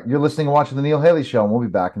 All right. You're listening and watching the Neil Haley Show, and we'll be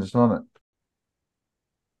back in just a moment.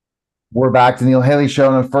 We're back to the Neil Haley Show,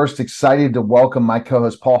 and I'm first excited to welcome my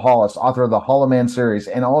co-host, Paul Hollis, author of the Hollow Man series,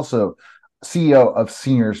 and also CEO of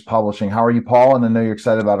Seniors Publishing. How are you, Paul? And I know you're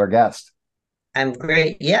excited about our guest. I'm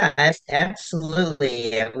great. Yeah,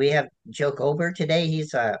 absolutely. We have Joe Goldberg today.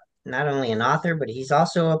 He's not only an author, but he's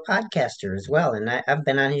also a podcaster as well. And I've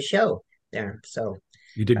been on his show there. So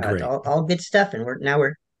you did great. All good stuff. And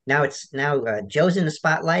now Joe's in the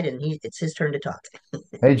spotlight, and it's his turn to talk.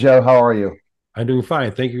 Hey, Joe, how are you? I'm doing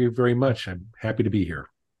fine. Thank you very much. I'm happy to be here.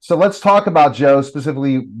 So let's talk about, Joe,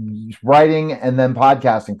 specifically writing and then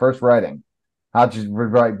podcasting. First, writing. How'd you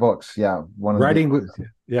write books? Yeah. Writing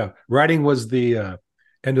was the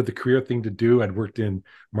end of the career thing to do. I'd worked in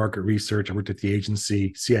market research. I worked at the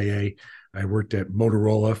agency, CIA. I worked at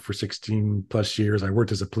Motorola for 16 plus years. I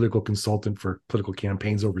worked as a political consultant for political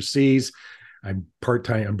campaigns overseas. I'm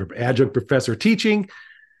part-time. I'm an adjunct professor teaching.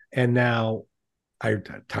 And now I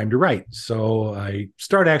had time to write. So I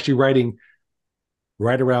started actually writing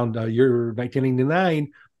right around year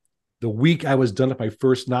 1989. The week I was done with my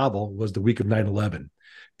first novel was the week of 9/11.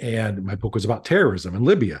 And my book was about terrorism in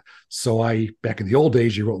Libya. So back in the old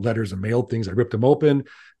days, you wrote letters and mailed things. I ripped them open,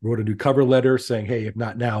 wrote a new cover letter saying, hey, if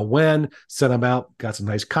not now, when? Sent them out, got some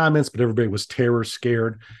nice comments, but everybody was terror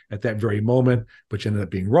scared at that very moment, which ended up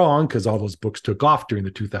being wrong because all those books took off during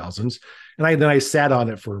the 2000s. And then I sat on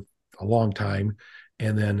it for a long time.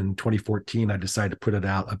 And then in 2014, I decided to put it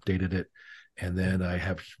out, updated it. And then I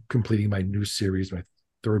have completing my new series, my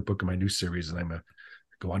third book in my new series, and I'm going to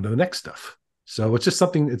go on to the next stuff. So it's just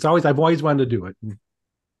something. I've always wanted to do it.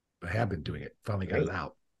 I have been doing it. Finally got it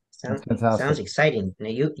out. Sounds exciting. Now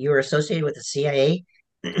you were associated with the CIA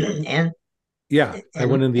and I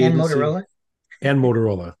went in the agency Motorola and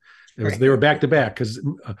Motorola. They were back to back because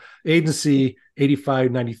agency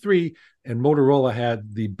 85, 93 and Motorola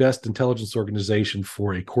had the best intelligence organization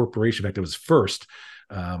for a corporation. In fact, it was first.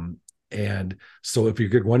 And so if you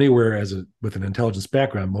could go anywhere with an intelligence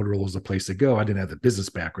background, Motorola was the place to go. I didn't have the business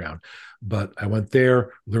background, but I went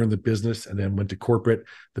there, learned the business, and then went to corporate.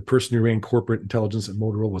 The person who ran corporate intelligence at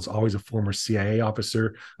Motorola was always a former CIA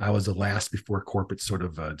officer. I was the last before corporate sort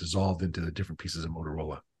of dissolved into the different pieces of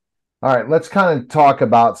Motorola. All right, let's kind of talk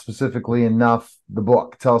about specifically enough the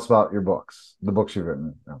book. Tell us about your books, the books you've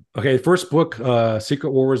written. Okay, first book, Secret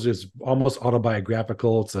Wars, is almost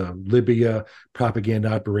autobiographical. It's a Libya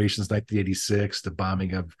propaganda operations, 1986, the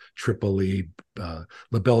bombing of Tripoli, La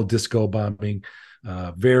Belle Disco bombing.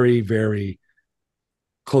 Very, very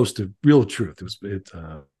close to real truth. It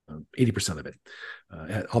 80% of it,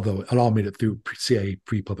 although it all made it through CIA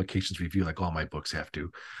pre-publications review, like all my books have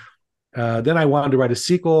to. Then I wanted to write a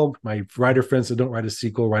sequel. My writer friends said, don't write a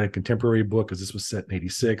sequel, write a contemporary book, because this was set in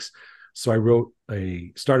 86. So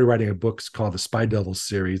I started writing a book called the Spy Devils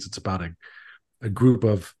series. It's about a group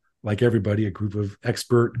of, like everybody, a group of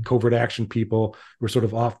expert covert action people who are sort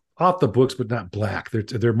of off the books, but not black.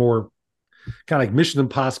 They're more kind of like Mission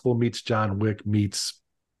Impossible meets John Wick meets,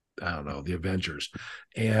 I don't know, the Avengers.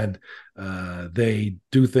 And they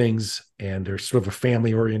do things, and they're sort of a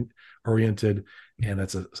family oriented. And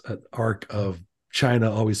it's an arc of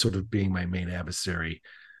China always sort of being my main adversary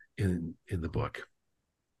in the book.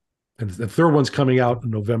 And the third one's coming out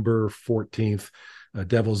on November 14th,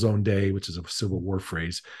 Devil's Own Day, which is a Civil War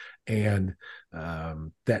phrase. And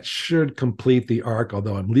that should complete the arc,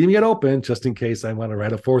 although I'm leaving it open just in case I want to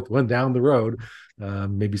write a fourth one down the road,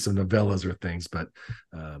 maybe some novellas or things. But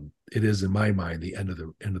it is, in my mind, the end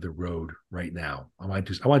of the road right now. I want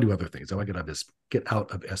to do other things. I want to get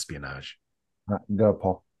out of espionage. Go,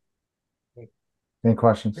 Paul. Any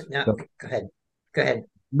questions? No, go ahead.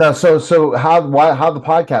 No, so how the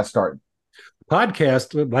podcast started?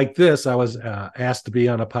 Podcast like this, I was asked to be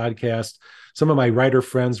on a podcast. Some of my writer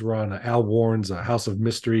friends were on Al Warren's House of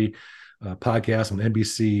Mystery podcast on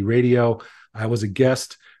NBC Radio. I was a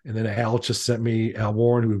guest, and then Al just sent me, Al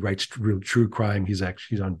Warren, who writes real true crime. He's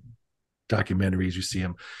on documentaries. You see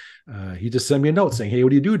him. He just sent me a note saying, "Hey,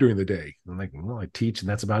 what do you do during the day?" I'm like, "Well, I teach, and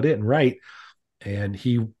that's about it, and write." And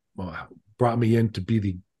he brought me in to be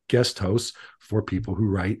the guest host for people who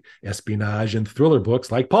write espionage and thriller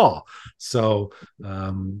books like Paul. So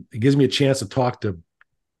it gives me a chance to talk to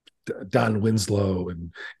Don Winslow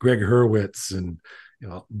and Greg Hurwitz and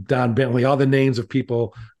Don Bentley, all the names of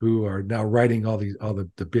people who are now writing all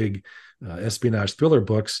the big espionage thriller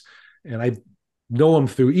books. And I know them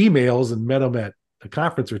through emails and met them at a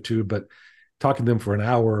conference or two, but talking to them for an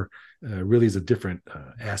hour really is a different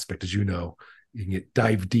aspect, as you know. You can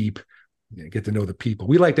dive deep, get to know the people.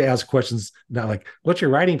 We like to ask questions, not like, what's your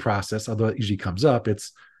writing process? Although it usually comes up.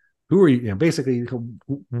 It's, who are you? Basically,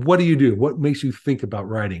 what do you do? What makes you think about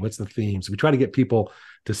writing? What's the themes? We try to get people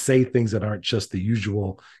to say things that aren't just the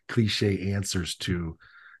usual cliche answers to,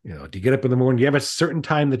 do you get up in the morning? Do you have a certain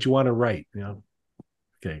time that you want to write?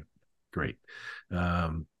 Okay, great.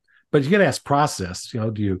 But you got to ask process.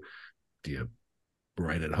 Do you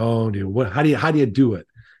write at home? How do you do it?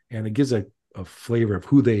 And it gives a flavor of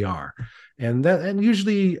who they are. And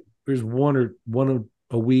usually there's one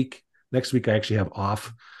a week. Next week I actually have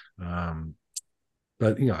off.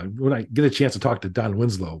 But when I get a chance to talk to Don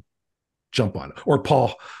Winslow, jump on it, or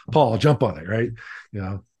Paul, jump on it, right?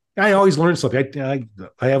 I always learn something.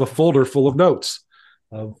 I have a folder full of notes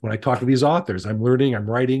when I talk to these authors. I'm learning, I'm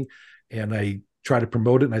writing, and I try to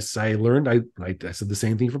promote it. And I say I learned. I said the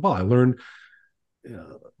same thing for Paul. I learned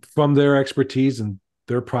from their expertise and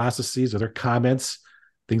their processes or their comments,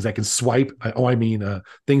 things I can swipe.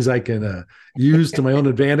 Things I can use to my own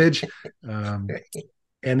advantage.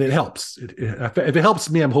 And it helps. If it helps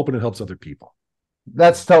me, I'm hoping it helps other people.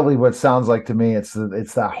 That's totally what it sounds like to me. It's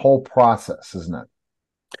that whole process, isn't it?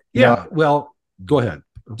 Yeah. Well, go ahead.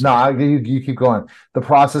 No, you keep going. The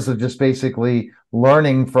process of just basically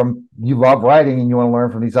learning from, you love writing and you want to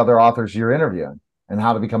learn from these other authors you're interviewing and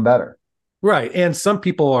how to become better. Right. And some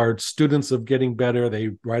people are students of getting better. They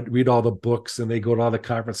read all the books and they go to all the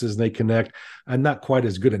conferences and they connect. I'm not quite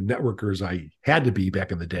as good a networker as I had to be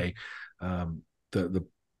back in the day. The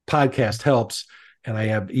podcast helps, and I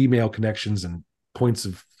have email connections and points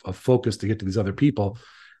of focus to get to these other people,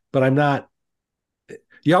 but I'm not,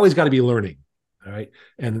 you always got to be learning. All right.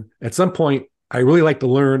 And at some point I really like to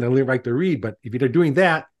learn and really like to read, but if you're doing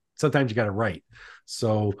that, sometimes you got to write.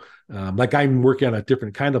 So, like I'm working on a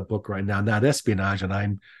different kind of book right now, not espionage, and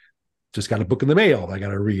I'm just got a book in the mail. I got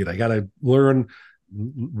to read. I got to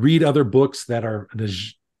read other books that are in a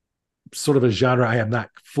sort of a genre I have not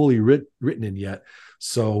fully written in yet.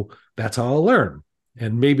 So that's how I'll learn.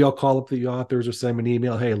 And maybe I'll call up the authors or send them an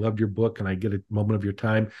email. Hey, I loved your book. Can I get a moment of your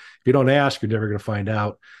time? If you don't ask, you're never going to find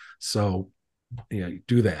out. So,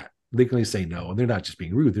 do that. They can only say no, and they're not just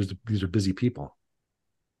being rude. These are busy people.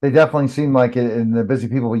 They definitely seem like it, and the busy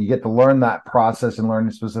people, you get to learn that process and learn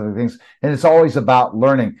specific things. And it's always about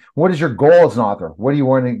learning. What is your goal as an author?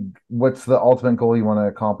 What's the ultimate goal you want to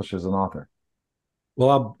accomplish as an author?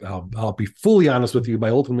 Well, I'll be fully honest with you. My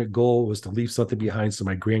ultimate goal was to leave something behind so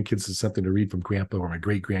my grandkids have something to read from grandpa, or my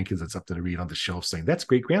great grandkids had something to read on the shelf saying, that's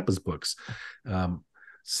great grandpa's books.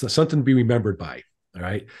 So something to be remembered by. All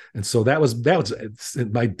right. And so that was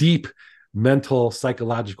my deep mental,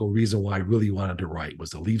 psychological reason why I really wanted to write,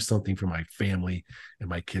 was to leave something for my family and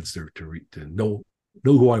my kids to know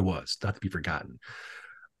who I was, not to be forgotten.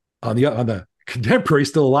 On the contemporary,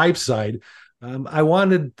 still alive side, I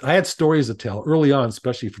had stories to tell early on,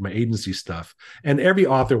 especially for my agency stuff. And every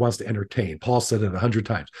author wants to entertain. Paul said it 100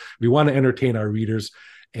 times. We want to entertain our readers,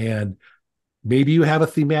 and maybe you have a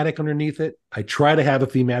thematic underneath it. I try to have a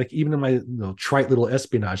thematic, even in my trite little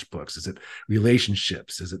espionage books. Is it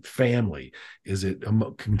relationships? Is it family? Is it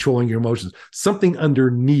controlling your emotions? Something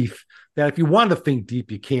underneath that, if you want to think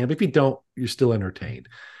deep, you can. But if you don't, you're still entertained.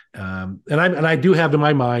 And I do have in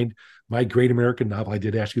my mind my great American novel. I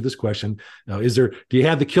did ask you this question. Now, do you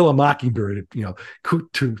have To Kill a Mockingbird,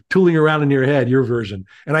 tooling around in your head, your version?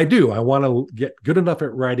 And I do. I want to get good enough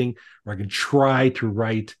at writing where I can try to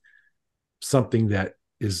write something that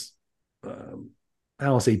is, I don't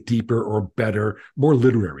want to say deeper or better, more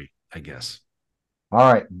literary, I guess.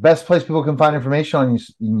 All right. Best place people can find information on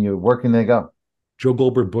you. Where can they go?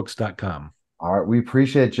 JoeGoldbergBooks.com. All right. We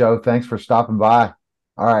appreciate it, Joe. Thanks for stopping by.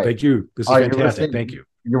 All right. Thank you. This is fantastic. Thank you.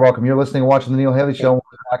 You're welcome. You're listening and watching the Neil Haley Show.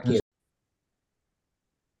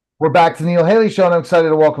 We're back to the Neil Haley Show, and I'm excited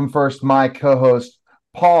to welcome first my co-host,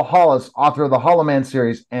 Paul Hollis, author of the Hollow Man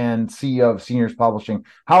series and CEO of Seniors Publishing.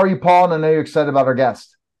 How are you, Paul? And I know you're excited about our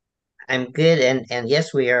guest. I'm good, and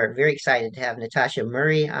yes, we are very excited to have Natasha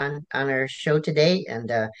Murray on our show today,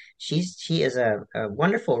 and she is a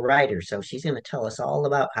wonderful writer, so she's going to tell us all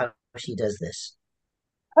about how she does this.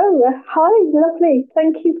 Oh, hi, lovely.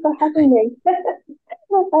 Thank you for having me.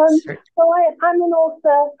 So I'm an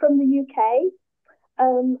author from the UK.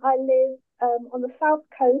 I live on the south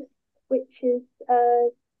coast, which is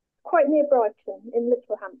quite near Brighton in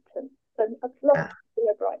Littlehampton. So I've loved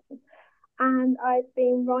near Brighton. And I've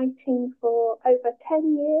been writing for over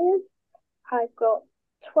 10 years. I've got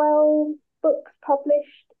 12 books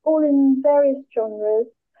published, all in various genres.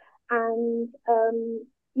 And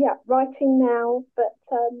writing now, but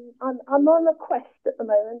I'm on a quest at the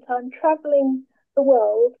moment. I'm traveling the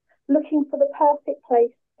world looking for the perfect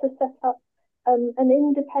place to set up an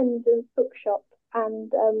independent bookshop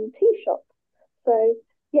and tea shop. So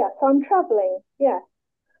I'm traveling. Yeah.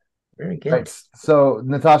 Very good. Right. So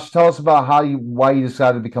Natasha, tell us about why you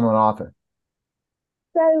decided to become an author.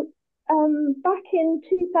 So back in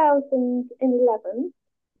 2011,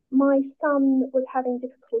 my son was having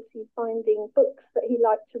difficulty finding books that he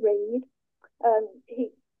liked to read.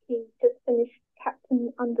 He just finished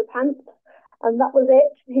Captain Underpants, and that was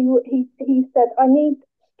it. He said, I need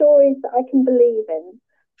stories that I can believe in.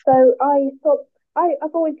 So I thought,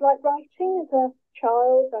 I've always liked writing as a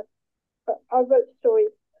child. I wrote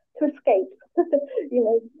stories to escape,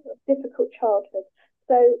 difficult childhood.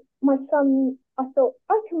 So my son, I thought,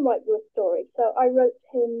 I can write you a story. So I wrote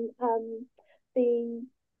him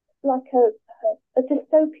a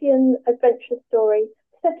dystopian adventure story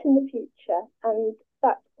set in the future, and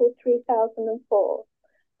that's called 3004,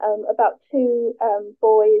 about two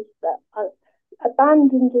boys that are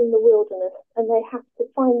abandoned in the wilderness, and they have to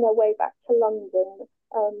find their way back to London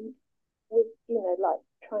with,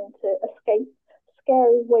 trying to escape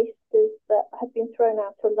scary wasters that have been thrown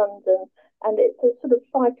out of London, and it's a sort of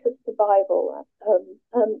fight of survival.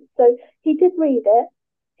 So he did read it.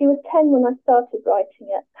 He was 10 when I started writing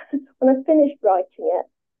it. When I finished writing it,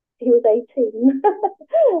 he was 18.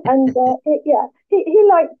 And he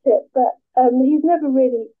liked it, but he's never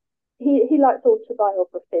really, he likes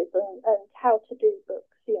autobiographies and how to do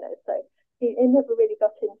books, so he never really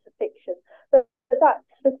got into fiction. But that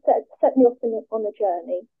sort of set me off on a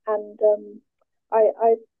journey. And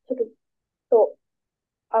I sort of thought,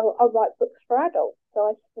 I'll write books for adults. So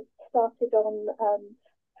I started on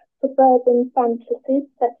suburban fantasies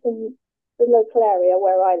set in the local area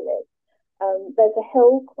where I live. There's a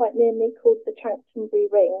hill quite near me called the Chanctonbury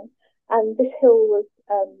Ring, and this hill was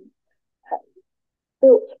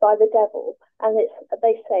built by the devil. And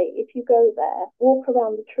they say if you go there, walk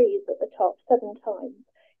around the trees at the top 7 times,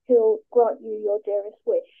 he'll grant you your dearest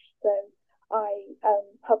wish. So I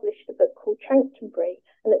published a book called Chanctonbury,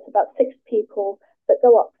 and it's about 6 people that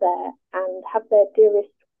go up there and have their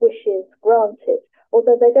dearest wishes granted.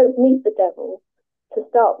 Although they don't meet the devil to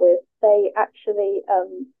start with, they actually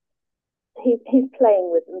he's playing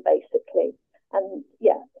with them basically. And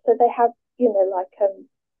yeah, so they have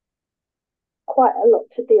quite a lot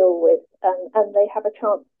to deal with, and they have a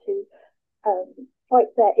chance to fight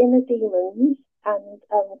their inner demons and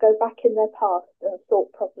go back in their past and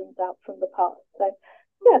sort problems out from the past. So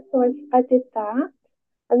yeah, so I did that,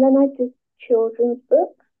 and then I did children's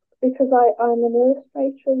books because I'm an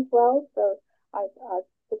illustrator as well. So I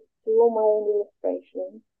just do all my own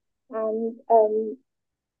illustrations, and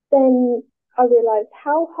then I realised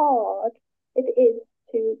how hard it is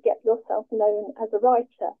to get yourself known as a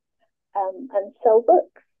writer and sell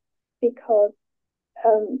books, because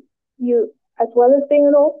you, as well as being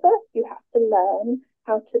an author, you have to learn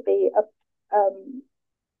how to be a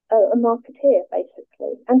marketeer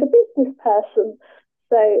basically and a business person.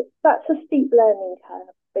 So that's a steep learning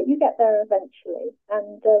curve, but you get there eventually.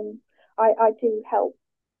 And I do help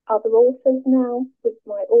other authors now with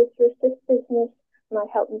my author assist business, and I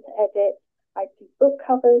help them to edit. I do book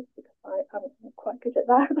covers because I'm quite good at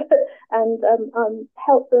that, and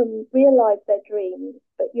help them realize their dreams.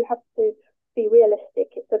 But you have to be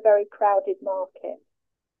realistic. It's a very crowded market.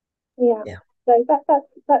 Yeah. So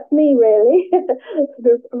that's me really.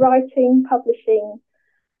 Sort of writing, publishing,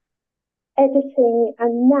 editing,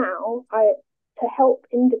 and now to help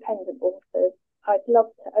independent authors, I'd love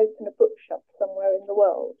to open a bookshop somewhere in the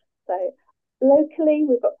world. So locally,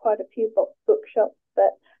 we've got quite a few bookshops,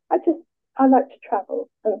 but I like to travel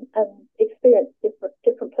and experience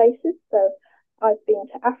different places. So I've been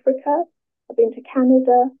to Africa, I've been to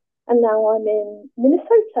Canada, and now I'm in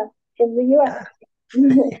Minnesota in the US.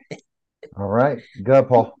 All right, go,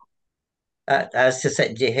 Paul. I was just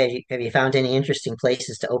saying, have you found any interesting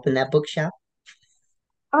places to open that bookshop?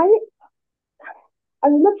 I'm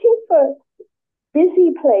looking for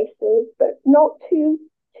busy places, but not too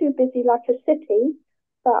busy like a city,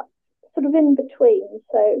 but sort of in between.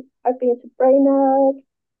 So I've been to Brainerd,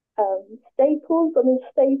 Staples. I'm in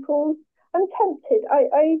Staples. I'm tempted.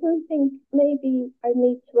 I even think maybe I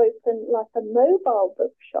need to open like a mobile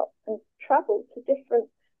bookshop and travel to different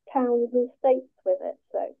towns and states with it.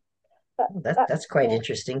 So that's quite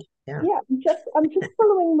interesting. Yeah. Yeah, I'm just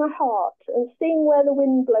following my heart and seeing where the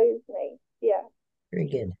wind blows me. Yeah. Very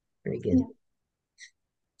good. Very good. Yeah.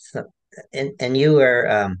 So, and you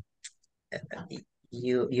are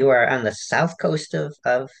you are on the south coast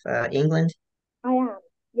of England? I am.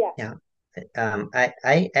 Yeah. Yeah.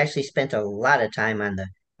 I actually spent a lot of time on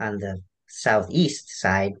the southeast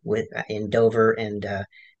side in Dover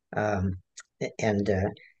um and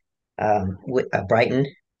with Brighton.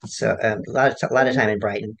 So a lot of time in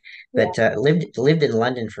Brighton, Yeah. but lived in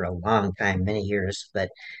London for a long time, many years. But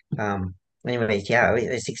anyways, yeah,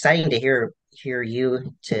 it's exciting to hear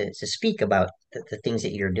you to speak about the things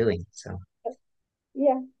that you're doing. So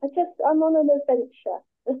Yeah. I'm on an adventure.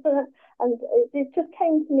 And it just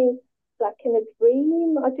came to me like in a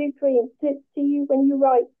dream. I do dreams. Do you, when you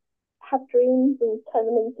write, have dreams and turn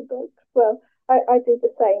them into books? Well, I do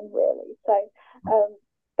the same really. So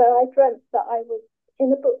but I dreamt that I was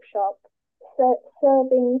in a bookshop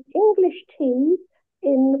serving English tea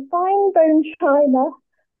in fine bone china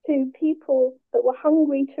to people that were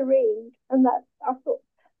hungry to read, and that I thought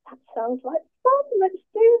that sounds like fun. Let's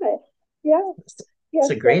do this. Yeah, it's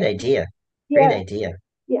a great idea. Great idea.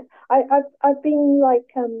 Yeah, I've been like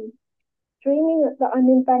dreaming that I'm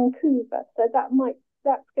in Vancouver, so that's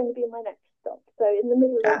going to be my next stop. So in the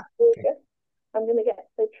middle of August, I'm going to get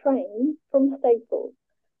the train from Staples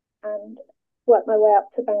and work my way up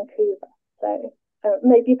to Vancouver. So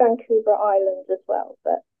maybe Vancouver Island as well,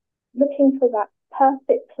 but looking for that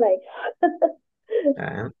perfect place.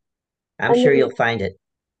 I'm sure you'll find it.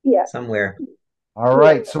 Yeah. Somewhere. All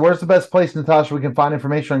right. So where's the best place, Natasha, we can find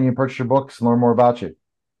information on you and purchase your books and learn more about you?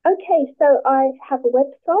 Okay, so I have a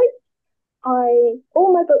website.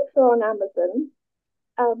 All my books are on Amazon.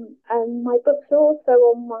 And my books are also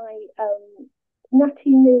on my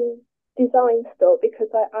Natty New design store because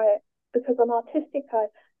because I'm artistic.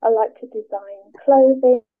 I like to design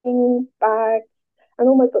clothing, bags, and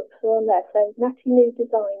all my books are on there. So Natty New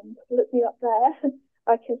Designs, look me up there.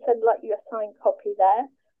 I can send like you a signed copy there.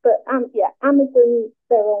 But yeah, Amazon,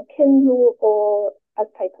 they're on Kindle or as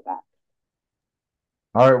paperback.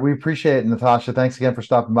 All right, we appreciate it, Natasha. Thanks again for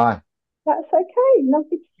stopping by. That's okay.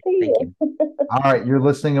 Lovely to see Thank you. All right, you're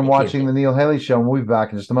listening and Thank you. watching the Neil Haley Show, and we'll be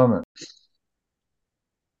back in just a moment.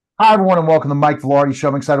 Hi, everyone, and welcome to Mike Velarde Show.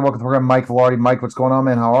 I'm excited to welcome to the program Mike Velarde. Mike, what's going on,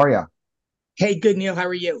 man? How are you? Hey, good, Neil. How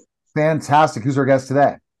are you? Fantastic. Who's our guest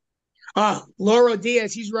today? Lauro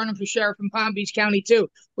Diaz. He's running for sheriff in Palm Beach County too.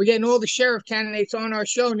 We're getting all the sheriff candidates on our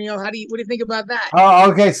show, Neil. What do you think about that?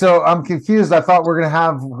 Oh, okay. So I'm confused. I thought we're going to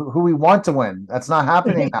have who we want to win. That's not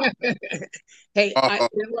happening now. Hey,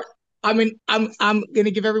 I'm going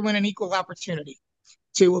to give everyone an equal opportunity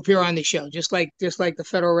to appear on the show, just like the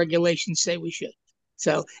federal regulations say we should.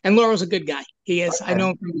 So, and Lauro's a good guy. He is. Okay. I know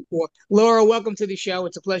him from before. Lauro, welcome to the show.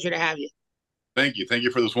 It's a pleasure to have you. Thank you. Thank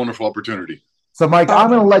you for this wonderful opportunity. So, Mike, I'm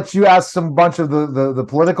going to let you ask some bunch of the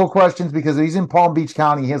political questions because he's in Palm Beach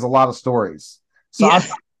County. He has a lot of stories. So yeah.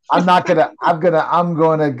 I'm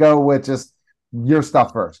going to go with just your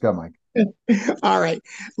stuff first. Go, Mike. All right,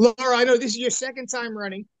 Laura. I know this is your second time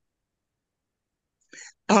running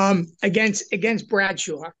against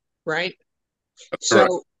Bradshaw, right? That's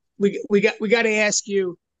so correct. we got to ask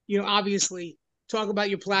you. You know, obviously, talk about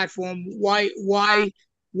your platform. Why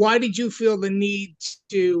did you feel the need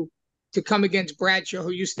to come against Bradshaw,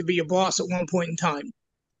 who used to be your boss at one point in time?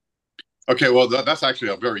 Okay, well, that's actually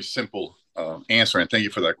a very simple answer, and thank you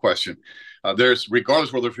for that question.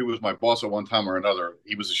 Regardless whether if he was my boss at one time or another,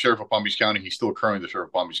 he was the sheriff of Palm Beach County. He's still currently the sheriff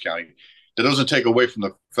of Palm Beach County. That doesn't take away from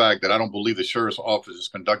the fact that I don't believe the sheriff's office is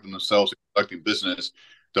conducting themselves, conducting business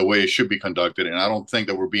the way it should be conducted, and I don't think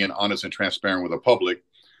that we're being honest and transparent with the public.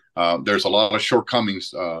 There's a lot of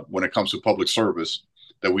shortcomings when it comes to public service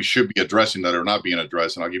that we should be addressing that are not being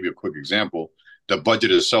addressed. And I'll give you a quick example. The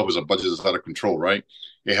budget itself is a budget that's out of control, right?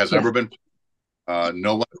 It has never been,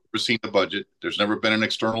 no one has ever seen the budget. There's never been an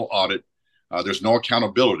external audit. There's no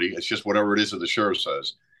accountability. It's just whatever it is that the sheriff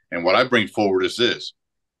says. And what I bring forward is this.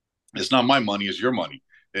 It's not my money, it's your money.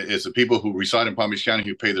 It's the people who reside in Palm Beach County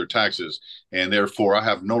who pay their taxes. And therefore, I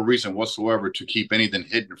have no reason whatsoever to keep anything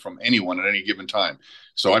hidden from anyone at any given time.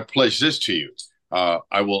 So I pledge this to you.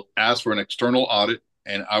 I will ask for an external audit,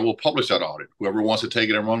 and I will publish that audit. Whoever wants to take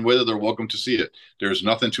it and run with it, they're welcome to see it. There's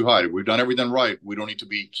nothing to hide. If we've done everything right, we don't need to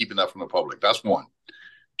be keeping that from the public. That's one.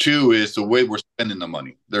 Two is the way we're spending the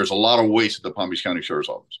money. There's a lot of waste at the Palm Beach County Sheriff's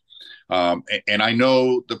Office. And I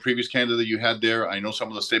know the previous candidate you had there. I know some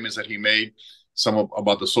of the statements that he made,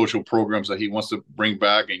 about the social programs that he wants to bring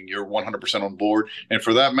back, and you're 100% on board. And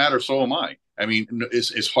for that matter, so am I. I mean,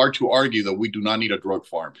 it's hard to argue that we do not need a drug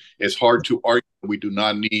farm. It's hard to argue that we do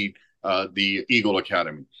not need the Eagle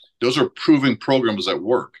Academy. Those are proven programs that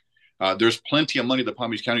work. There's plenty of money at the Palm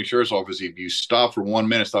Beach County Sheriff's Office if you stop for 1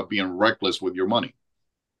 minute, stop being reckless with your money.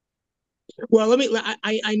 Well,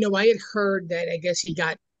 I know I had heard that I guess he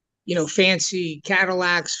got, fancy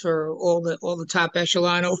Cadillacs for all the top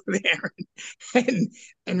echelon over there,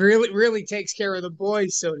 and really takes care of the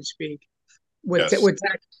boys, so to speak, with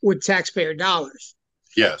taxpayer dollars.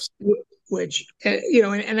 Yes. Which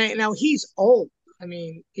now he's old. I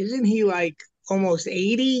mean, isn't he like almost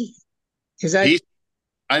 80?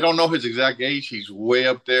 I don't know his exact age. He's way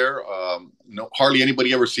up there. Hardly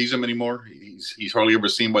anybody ever sees him anymore. He's hardly ever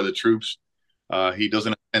seen by the troops. He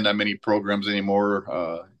doesn't attend that many programs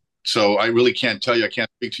anymore. So I really can't tell you. I can't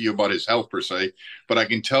speak to you about his health per se, but I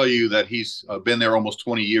can tell you that he's been there almost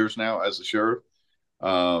 20 years now as the sheriff.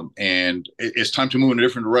 And it's time to move in a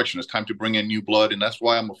different direction. It's time to bring in new blood. And that's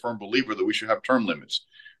why I'm a firm believer that we should have term limits.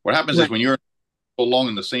 What happens is when you're so long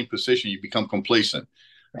in the same position, you become complacent.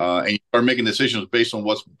 And you start making decisions based on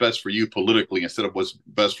what's best for you politically instead of what's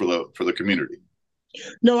best for the community.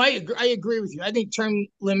 No, I agree with you. I think term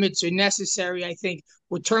limits are necessary. I think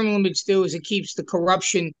what term limits do is it keeps the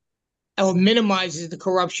corruption, or minimizes the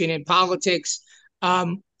corruption in politics.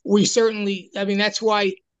 We certainly, I mean, that's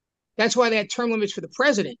why they had term limits for the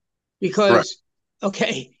president, because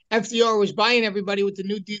FDR was buying everybody with the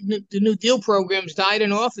New Deal programs, died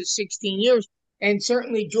in office 16 years. And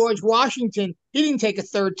certainly George Washington, he didn't take a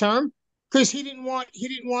third term because he didn't want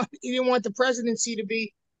the presidency to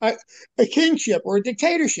be a kingship or a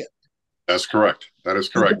dictatorship. That's correct. That is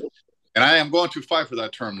correct. And I am going to fight for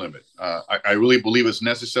that term limit. I really believe it's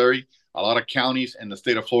necessary. A lot of counties in the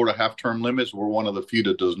state of Florida have term limits. We're one of the few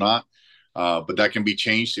that does not. But that can be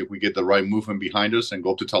changed if we get the right movement behind us and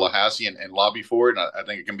go up to Tallahassee and lobby for it. I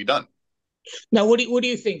think it can be done. Now, what do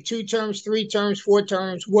you think? 2 terms, 3 terms, 4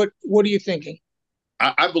 terms? What are you thinking?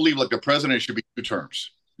 I believe like the president should be 2 terms.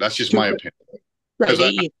 That's just my opinion.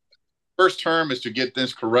 Right. First term is to get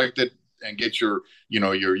this corrected and get your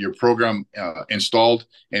program installed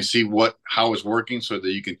and see how it's working so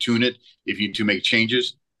that you can tune it if you need to make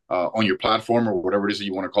changes on your platform or whatever it is that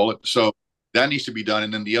you want to call it. So That needs to be done.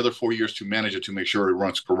 And then the other 4 years to manage it, to make sure it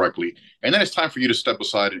runs correctly. And then it's time for you to step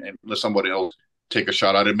aside and let somebody else take a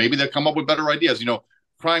shot at it. Maybe they'll come up with better ideas. You know,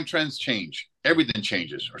 crime trends change. Everything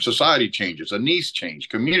changes. Our society changes. Our needs change.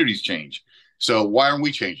 Communities change. So why aren't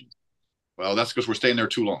we changing? Well, that's because we're staying there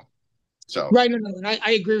too long. So Right, no, and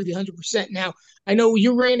I agree with you 100%. Now, I know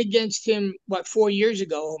you ran against him, what, 4 years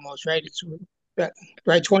ago almost, right? It's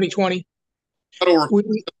right, 2020.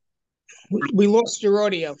 We lost your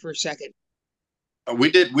audio for a second. We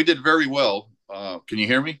did very well. Can you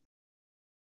hear me?